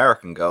hot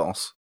American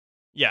girls.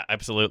 Yeah,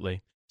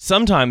 absolutely.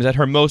 Sometimes, at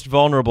her most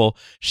vulnerable,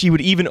 she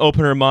would even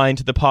open her mind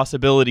to the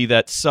possibility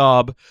that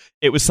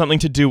it was something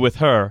to do with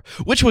her,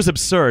 which was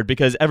absurd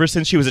because ever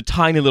since she was a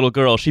tiny little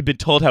girl, she'd been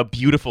told how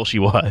beautiful she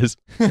was.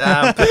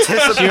 Damn, She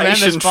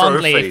remembers participation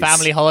fondly trophies.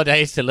 family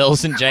holidays to Little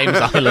St. James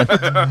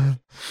Island.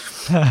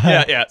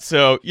 Yeah.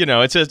 So,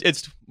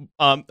 it's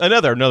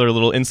another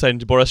little insight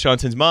into Boris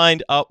Johnson's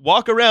mind.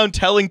 Walk around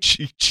telling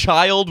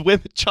child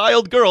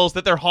girls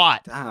that they're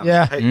hot. Damn,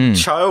 Yeah. hey,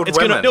 child It's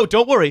women. no,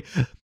 don't worry.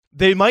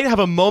 They might have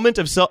a moment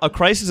of a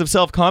crisis of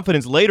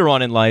self-confidence later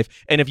on in life,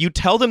 and if you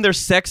tell them they're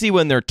sexy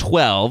when they're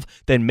 12,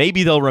 then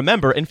maybe they'll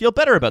remember and feel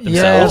better about Yeah,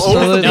 themselves. All of the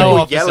absolutely. people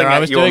No, officer, yelling I at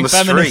was you on doing the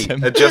feminism.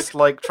 street are just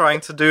like trying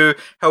to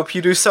help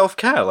you do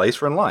self-care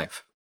later in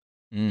life.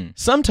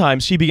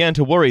 Sometimes she began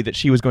to worry that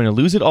she was going to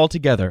lose it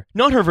altogether.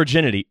 Not her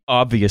virginity,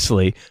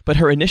 obviously, but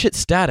her initiate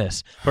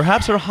status.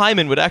 Perhaps her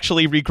hymen would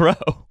actually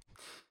regrow.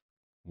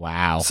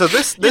 Wow. So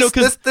this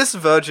this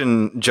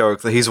virgin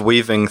joke that he's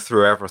weaving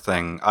through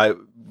everything,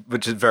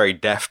 which is very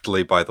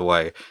deftly, by the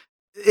way,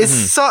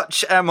 is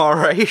such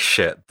MRA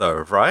shit,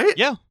 though, right?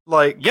 Yeah.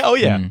 Like, Yeah, oh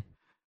yeah.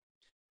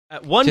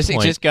 At one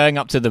point... Just going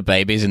up to the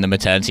babies in the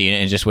maternity unit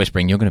and just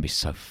whispering, "You're going to be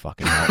so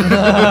fucking hot."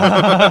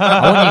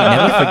 I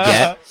want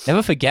you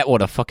never forget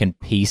what a fucking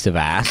piece of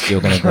ass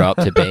you're going to grow up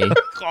to be.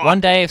 One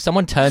day, if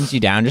someone turns you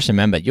down, just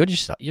remember you're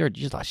just a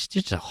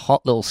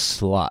hot little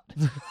slut.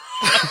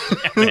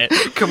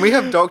 can we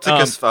have Dr.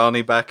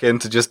 Kasfani back in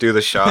to just do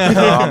the shark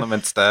on them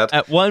instead?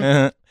 At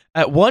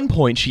one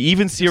point, she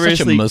even Such a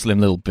seriously... Muslim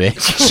little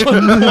bitch. At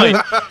one point,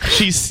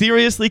 she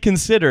seriously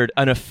considered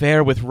an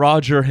affair with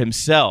Roger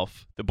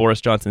himself, the Boris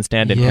Johnson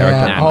stand-in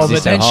character. Yeah. Oh, He's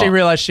but so then she hot.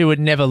 realized she would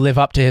never live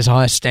up to his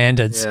high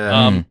standards.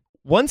 Yeah.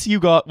 Once you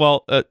got...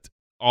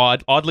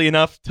 oddly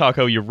enough,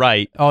 Taco, you're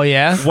right. Oh,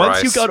 yeah? Once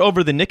you Christ. got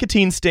over the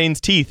nicotine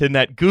stains teeth and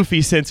that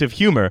goofy sense of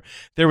humor,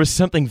 there was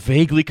something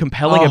vaguely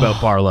compelling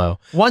about Barlow.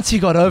 Once he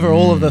got over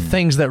all of the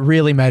things that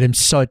really made him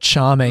so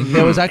charming,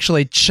 there was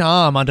actually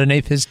charm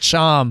underneath his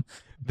charm.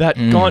 That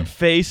gaunt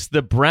face,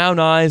 the brown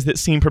eyes that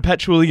seem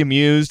perpetually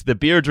amused, the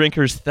beer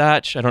drinker's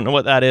thatch. I don't know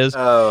what that is.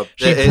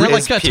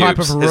 like a type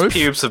of roof? His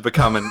pubes have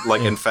become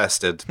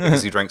infested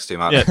because he drinks too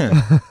much.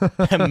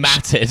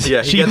 Matted.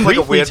 Yeah, he She gets like a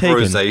briefly weird taken-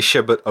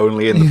 rosacea, but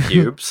only in the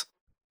pubes.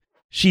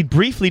 She'd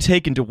briefly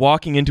taken to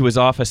walking into his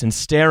office and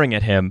staring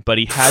at him, but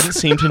he hadn't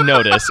seemed to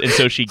notice, and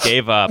so she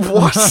gave up.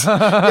 What?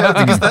 Yeah,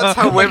 because that's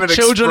how women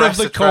Children of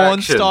express the Corn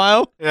attraction.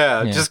 style.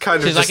 Yeah, just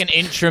kind of She's like an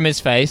inch from his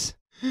face.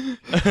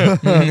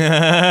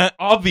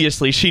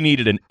 Obviously, she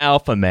needed an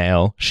alpha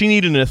male. She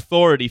needed an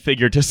authority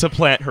figure to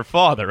supplant her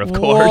father, of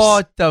course.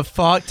 What the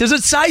fuck? Does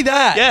it say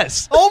that?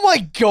 Yes. Oh my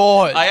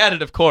god. I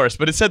added, of course,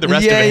 but it said the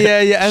rest yeah, of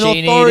it. yeah. An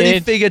She authority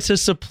needed- figure to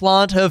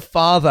supplant her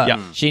father.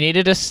 Yeah. She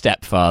needed a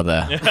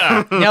stepfather.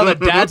 Now that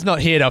dad's not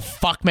here to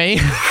fuck me.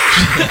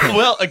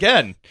 Well,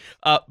 again,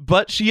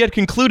 but she had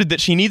concluded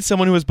that she needs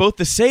someone who is both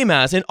the same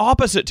as and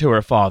opposite to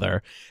her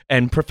father.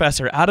 And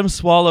Professor Adam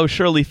Swallow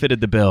surely fitted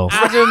the bill.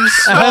 Adam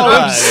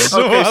Swallow.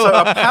 Okay, so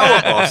a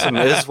power bottom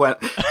is when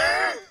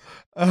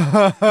He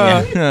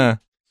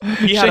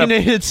had She a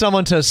needed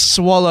someone to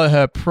swallow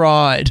her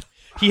pride.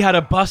 He had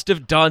a bust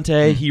of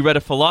Dante. He read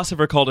a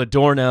philosopher called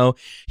Adorno.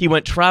 He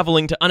went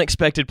traveling to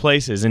unexpected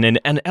places, and in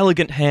an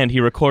elegant hand, he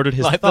recorded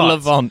his Like the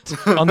thoughts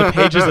Levant. on the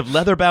pages of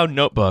leather-bound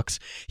notebooks.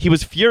 He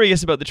was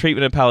furious about the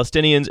treatment of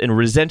Palestinians and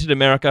resented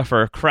America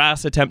for a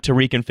crass attempt to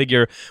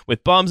reconfigure,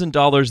 with bombs and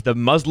dollars, the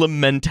Muslim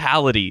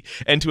mentality,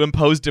 and to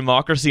impose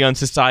democracy on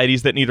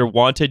societies that neither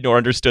wanted nor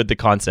understood the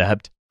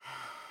concept.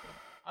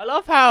 I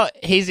love how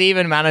he's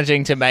even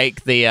managing to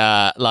make the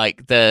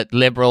the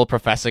liberal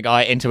professor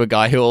guy into a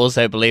guy who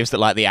also believes that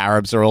like the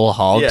Arabs are all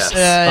hogs.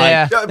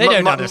 Yes. Like, they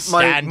don't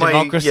understand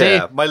democracy.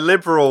 Yeah, my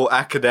liberal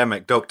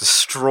academic, Dr.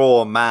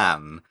 Straw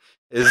Man,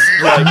 is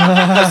like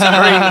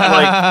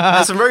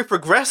has some very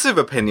progressive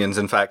opinions,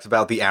 in fact,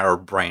 about the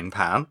Arab brain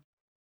pan.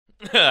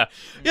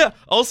 Yeah.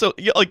 Also,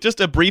 like just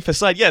a brief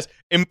aside. Yes,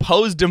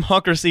 impose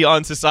democracy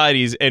on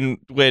societies in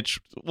which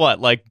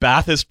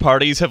Ba'athist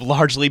parties have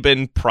largely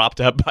been propped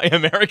up by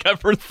America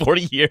for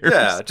 40 years.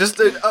 Yeah,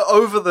 just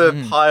over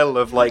the pile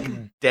of like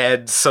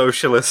dead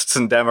socialists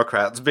and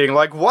Democrats, being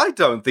like, why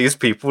don't these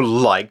people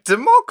like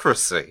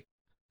democracy?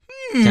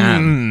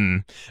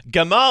 Damn.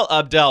 Gamal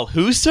Abdel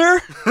Husser?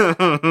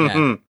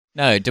 Yeah.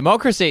 No,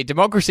 democracy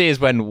is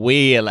when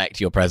we elect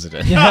your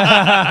president.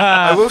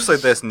 I will say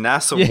this: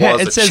 NASA Yeah,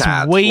 was it a says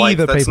Chad. we Like,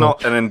 the that's people.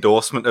 not an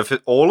endorsement of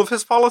all of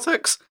his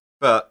politics,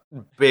 but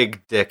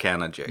big dick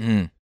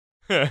energy.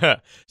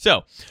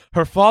 So,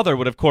 her father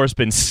would, of course,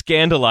 been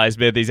scandalized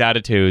by these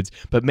attitudes,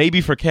 but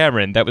maybe for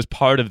Cameron, that was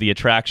part of the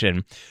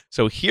attraction.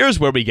 So here's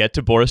where we get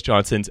to Boris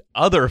Johnson's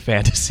other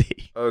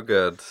fantasy. Oh,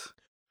 good.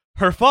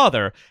 Her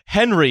father,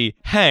 Henry,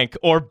 Hank,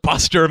 or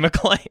Buster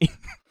McLean.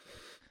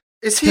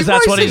 Is he 'Cause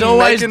that's what writing he's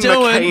always Meghan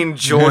doing. McCain,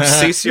 George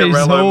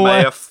Cicierello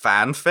always- Mayer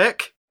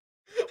fanfic?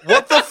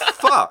 What the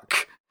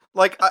fuck?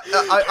 Like,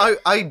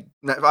 I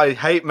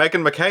hate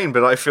Meghan McCain,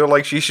 but I feel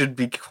like she should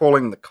be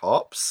calling the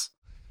cops.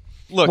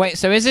 Look, Wait,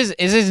 so is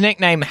his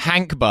nickname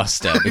Hank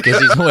Buster because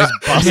he's always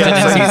busted Yeah.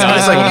 into these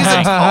It's like, guys he's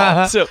a called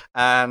cop. so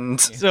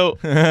And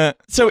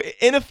So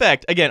in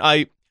effect, again,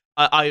 I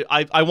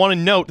want to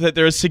note that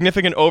there is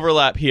significant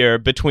overlap here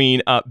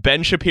between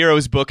Ben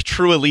Shapiro's book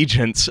True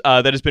Allegiance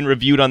that has been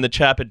reviewed on the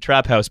Chap and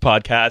Trap House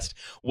podcast,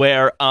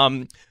 where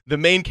the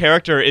main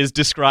character is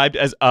described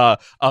as a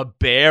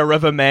bear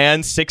of a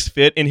man,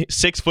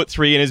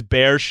 6'3" in his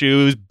bare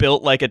shoes,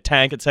 built like a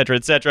tank,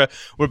 etc.,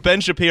 where Ben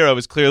Shapiro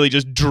is clearly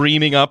just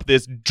dreaming up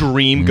this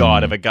dream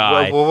god of a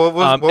guy. What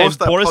was And that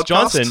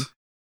podcast?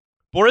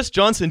 Boris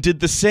Johnson did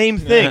the same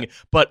thing,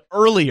 but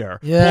earlier.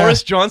 Yeah.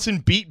 Boris Johnson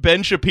beat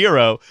Ben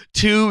Shapiro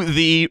to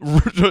the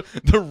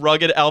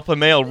rugged alpha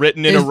male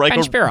written in a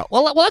Ben Shapiro.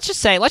 Well, let's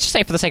just say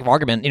for the sake of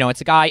argument,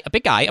 it's a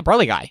big guy, a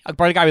burly guy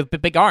with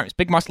big arms,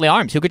 big muscly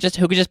arms, who could just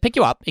pick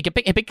you up. He could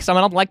pick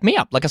someone up like me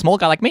up, like a small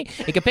guy like me.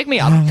 He could pick me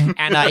up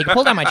and he could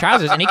pull down my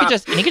trousers and he could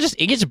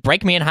just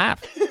break me in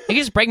half. He could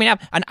just break me in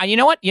half. And you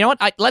know what?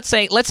 Let's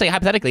say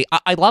hypothetically,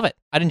 I love it.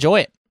 I'd enjoy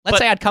it. Let's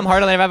say I'd come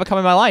harder than I've ever come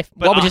in my life.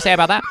 What would you say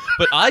about that?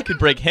 But I could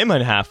break him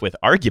in half with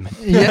argument.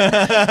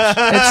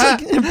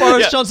 It's like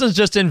Boris Johnson's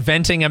just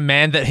inventing a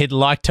man that he'd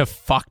like to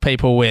fuck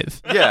people with.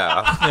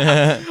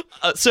 Yeah.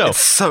 So It's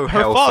so her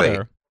healthy.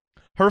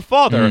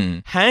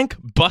 father, Hank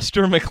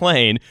Buster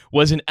McLean,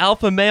 was an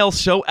alpha male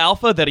so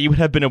alpha that he would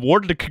have been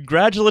awarded a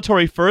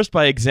congratulatory first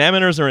by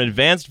examiners or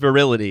advanced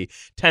virility.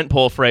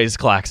 Tentpole phrase,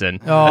 Claxon.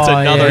 That's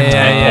another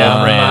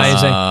tentpole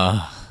phrase.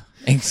 Amazing.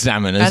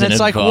 examiners. And in it's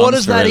like, advance what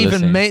does that virility.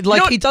 even mean?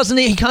 Like, he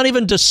can't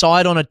even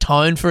decide on a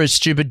tone for his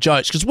stupid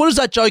jokes. Because what does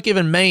that joke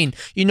even mean?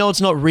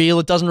 It's not real.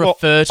 It doesn't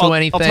refer to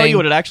anything. I'll tell you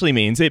what it actually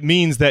means. It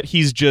means that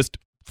he's just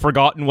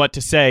forgotten what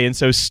to say and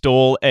so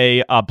stole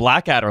a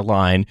Blackadder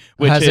line,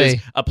 which Has is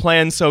he? a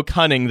plan so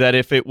cunning that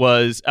if it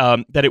was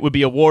that it would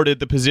be awarded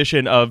the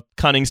position of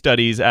cunning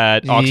studies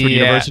at Oxford Yeah.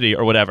 University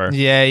or whatever.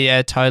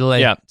 Yeah,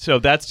 totally. Yeah, so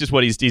that's just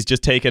what he's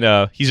just taken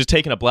a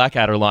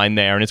Blackadder line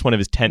there, and it's one of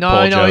his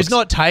tentpole jokes. No, he's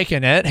not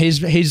taking it.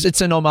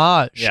 It's an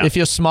homage. Yeah. If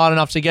you're smart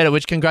enough to get it,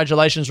 which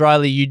congratulations,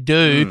 Riley, you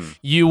do.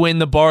 You win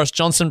the Boris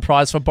Johnson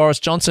Prize for Boris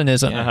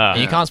Johnsonism. Uh-huh.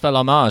 You can't spell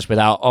homage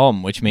without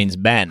which means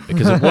Ben,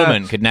 because a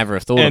woman could never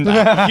have thought of And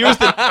that. here's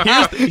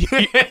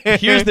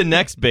the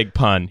next big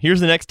pun. Here's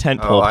the next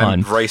tentpole Oh, I'm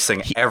pun.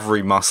 bracing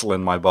every muscle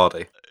in my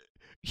body.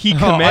 He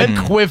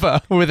I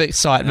quiver with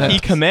excitement. He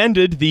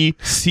commanded the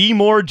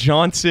Seymour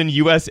Johnson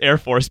U.S. Air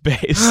Force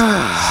Base.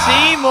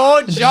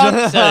 Seymour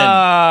Johnson.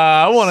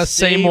 I want to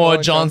see more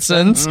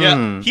Johnsons.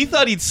 Yeah, he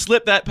thought he'd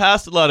slip that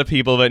past a lot of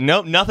people, but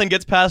nope, nothing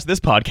gets past this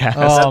podcast.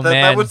 Oh,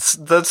 man.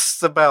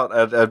 That's about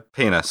a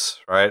penis,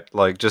 right?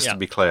 Like, just Yeah. to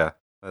be clear.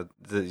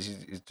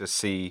 You just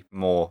see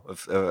more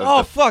of Oh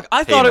the fuck!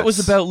 I thought it was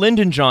penis. about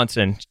Lyndon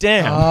Johnson.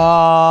 Damn.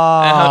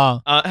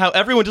 Oh. How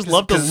everyone just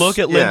loved to look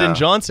at Lyndon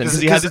Johnson because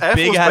he had this Air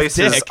big Force ass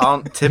bases dick.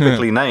 aren't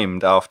typically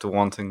named after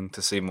wanting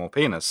to see more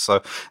penis,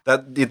 so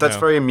that's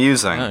very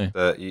amusing. No.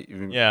 That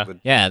you Yeah. would-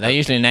 Yeah, they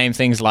usually name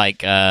things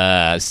like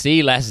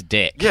see less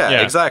dick. yeah,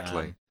 Yeah.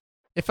 exactly.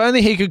 If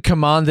only he could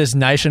command this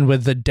nation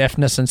with the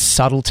deftness and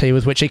subtlety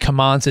with which he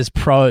commands his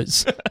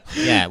prose.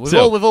 Yeah, we've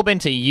all been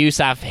to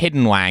Yusuf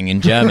Hiddenwang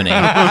in Germany.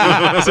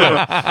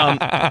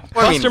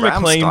 Buster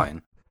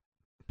McLean.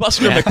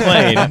 Buster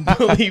McLean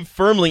believed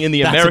firmly in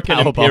the American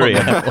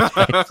Imperium.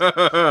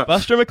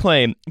 Buster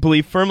McLean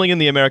believed firmly in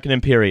the American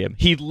Imperium.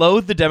 He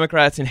loathed the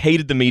Democrats and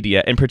hated the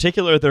media, in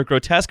particular their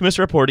grotesque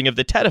misreporting of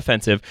the Tet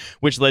Offensive,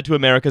 which led to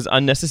America's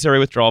unnecessary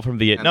withdrawal from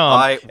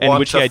Vietnam, and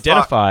which he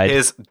identified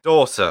his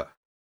daughter.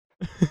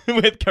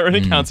 with current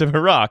accounts of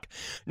Iraq.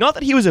 Not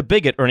that he was a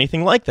bigot or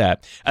anything like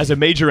that. As a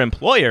major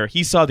employer,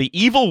 he saw the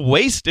evil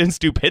waste and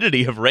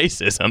stupidity of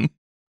racism.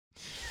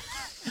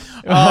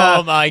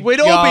 Oh my God. We'd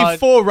all be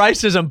for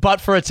racism, but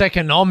for its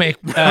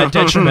economic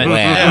detriment.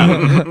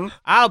 Well,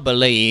 I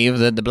believe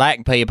that the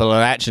black people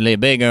are actually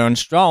bigger and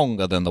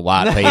stronger than the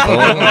white people.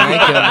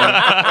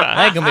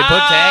 They can be put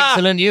to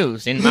excellent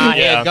use in my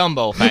head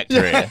gumbo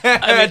factory.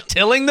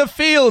 Tilling the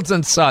fields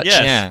and such.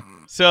 Yes. Yeah.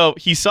 So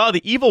he saw the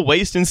evil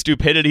waste and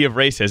stupidity of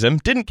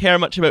racism, didn't care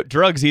much about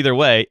drugs either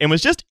way, and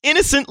was just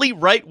innocently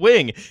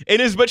right-wing,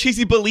 inasmuch as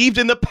he believed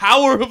in the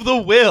power of the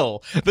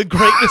will, the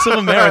greatness of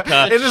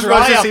America.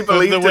 Inasmuch as he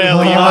believed in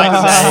will, you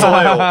might say.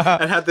 soil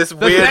and had this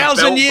weird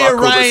 1,000-year belt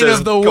buckle that reign says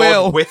of the God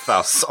will. with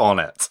us on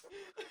it.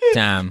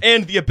 Damn.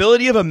 And the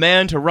ability of a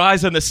man to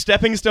rise on the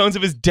stepping stones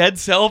of his dead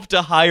self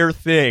to higher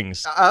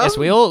things. Yes,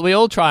 we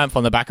all triumph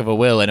on the back of a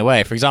will in a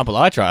way. For example,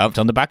 I triumphed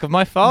on the back of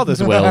my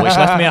father's will, which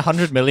left me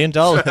 $100 million.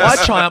 I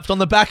triumphed on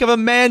the back of a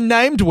man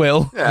named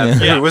Will. Yeah,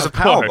 Yeah, he was a of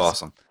power course.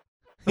 blossom.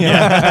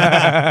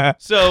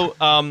 So,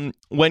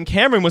 when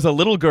Cameron was a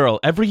little girl,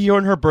 every year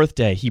on her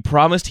birthday, he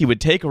promised he would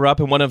take her up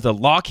in one of the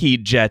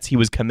Lockheed jets he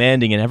was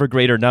commanding in ever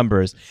greater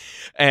numbers.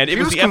 And it If he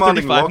was was the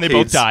commanding F-35 and they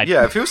both Lockheeds, died.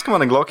 yeah, if he was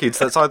commanding Lockheeds,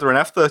 that's either an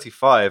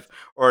F-35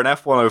 or an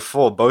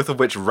F-104, both of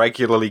which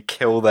regularly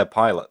kill their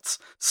pilots.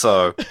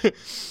 So,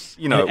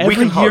 you know, And we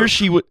can hope.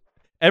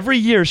 every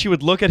year she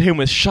would look at him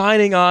with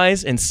shining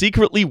eyes and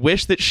secretly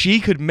wish that she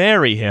could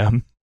marry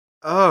him.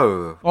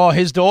 Oh. Oh,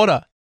 his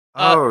daughter.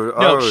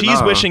 No,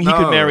 she's wishing he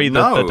could marry the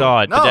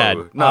dad.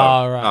 No,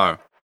 Oh, right.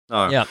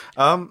 no. Yeah.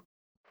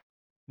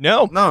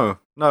 No,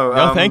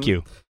 No, thank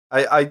you.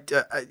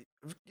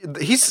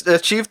 He's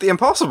achieved the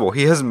impossible.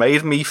 He has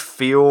made me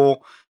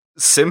feel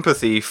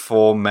sympathy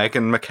for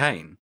Meghan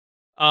McCain.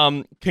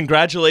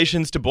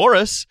 Congratulations to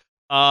Boris.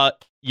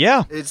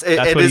 Yeah,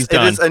 It what he's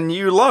done. is a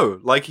new low.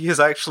 Like, he has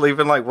actually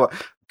been like, what?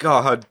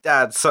 God, her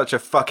dad's such a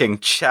fucking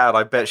Chad.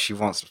 I bet she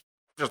wants to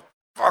just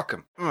fuck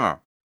him.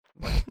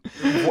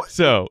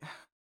 So,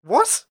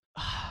 What?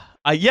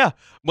 yeah.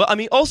 Well, I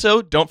mean,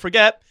 also, don't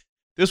forget,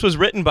 this was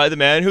written by the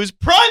man who's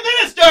Prime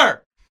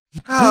Minister!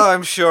 Oh,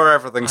 I'm sure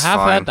everything's I have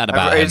fine. heard that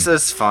about him.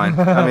 It's fine.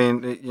 I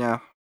mean, yeah.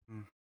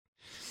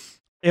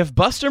 If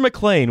Buster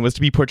McLean was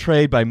to be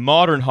portrayed by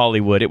modern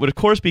Hollywood, it would of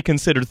course be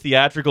considered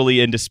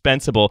theatrically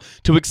indispensable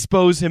to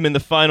expose him in the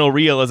final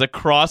reel as a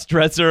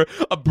cross-dresser,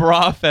 a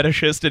bra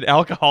fetishist, an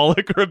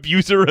alcoholic, or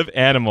abuser of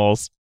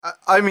animals.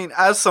 I mean,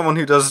 as someone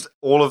who does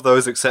all of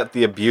those except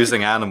the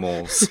abusing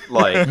animals,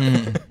 like,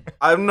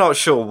 I'm not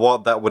sure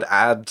what that would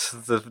add to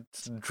the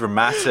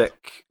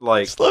dramatic,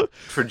 like,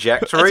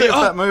 trajectory I'd say,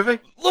 of that movie.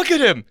 Look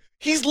at him!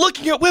 He's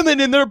looking at women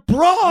in their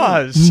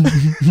bras!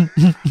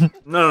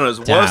 No, it's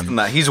worse than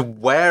that. He's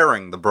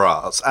wearing the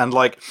bras, and,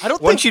 like, I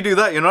don't once think- you do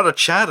that, you're not a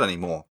Chad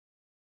anymore.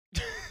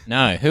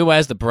 No, who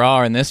wears the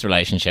bra in this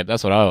relationship?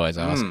 That's what I always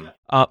ask.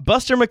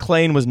 Buster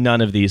McLean was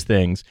none of these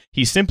things.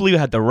 He simply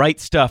had the right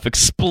stuff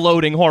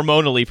exploding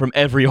hormonally from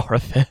every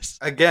orifice.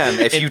 Again,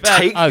 if In you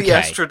fact- take okay. the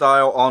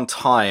estradiol on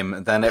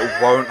time, then it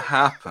won't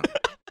happen.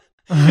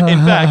 In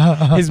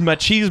fact, his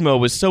machismo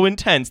was so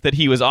intense that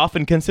he was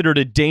often considered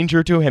a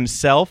danger to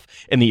himself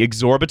and the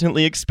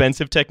exorbitantly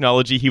expensive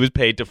technology he was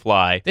paid to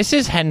fly. This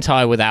is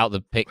hentai without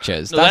the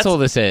pictures. No, that's all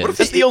this is.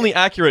 That's the only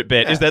accurate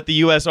bit, is that the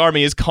U.S.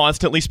 Army is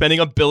constantly spending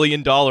 $1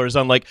 billion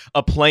on, like,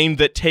 a plane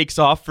that takes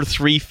off for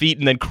 3 feet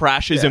and then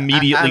crashes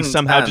immediately, and-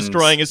 somehow and-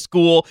 destroying a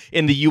school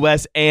in the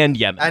U.S. and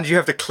Yemen. And you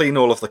have to clean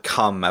all of the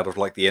cum out of,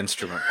 like, the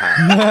instrument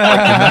panel. Like,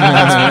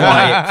 that's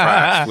why it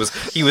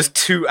crashed. He was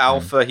too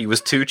alpha, he was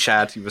too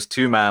Chad, he was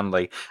too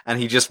manly, and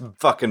he just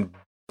fucking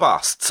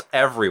busts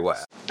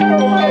everywhere.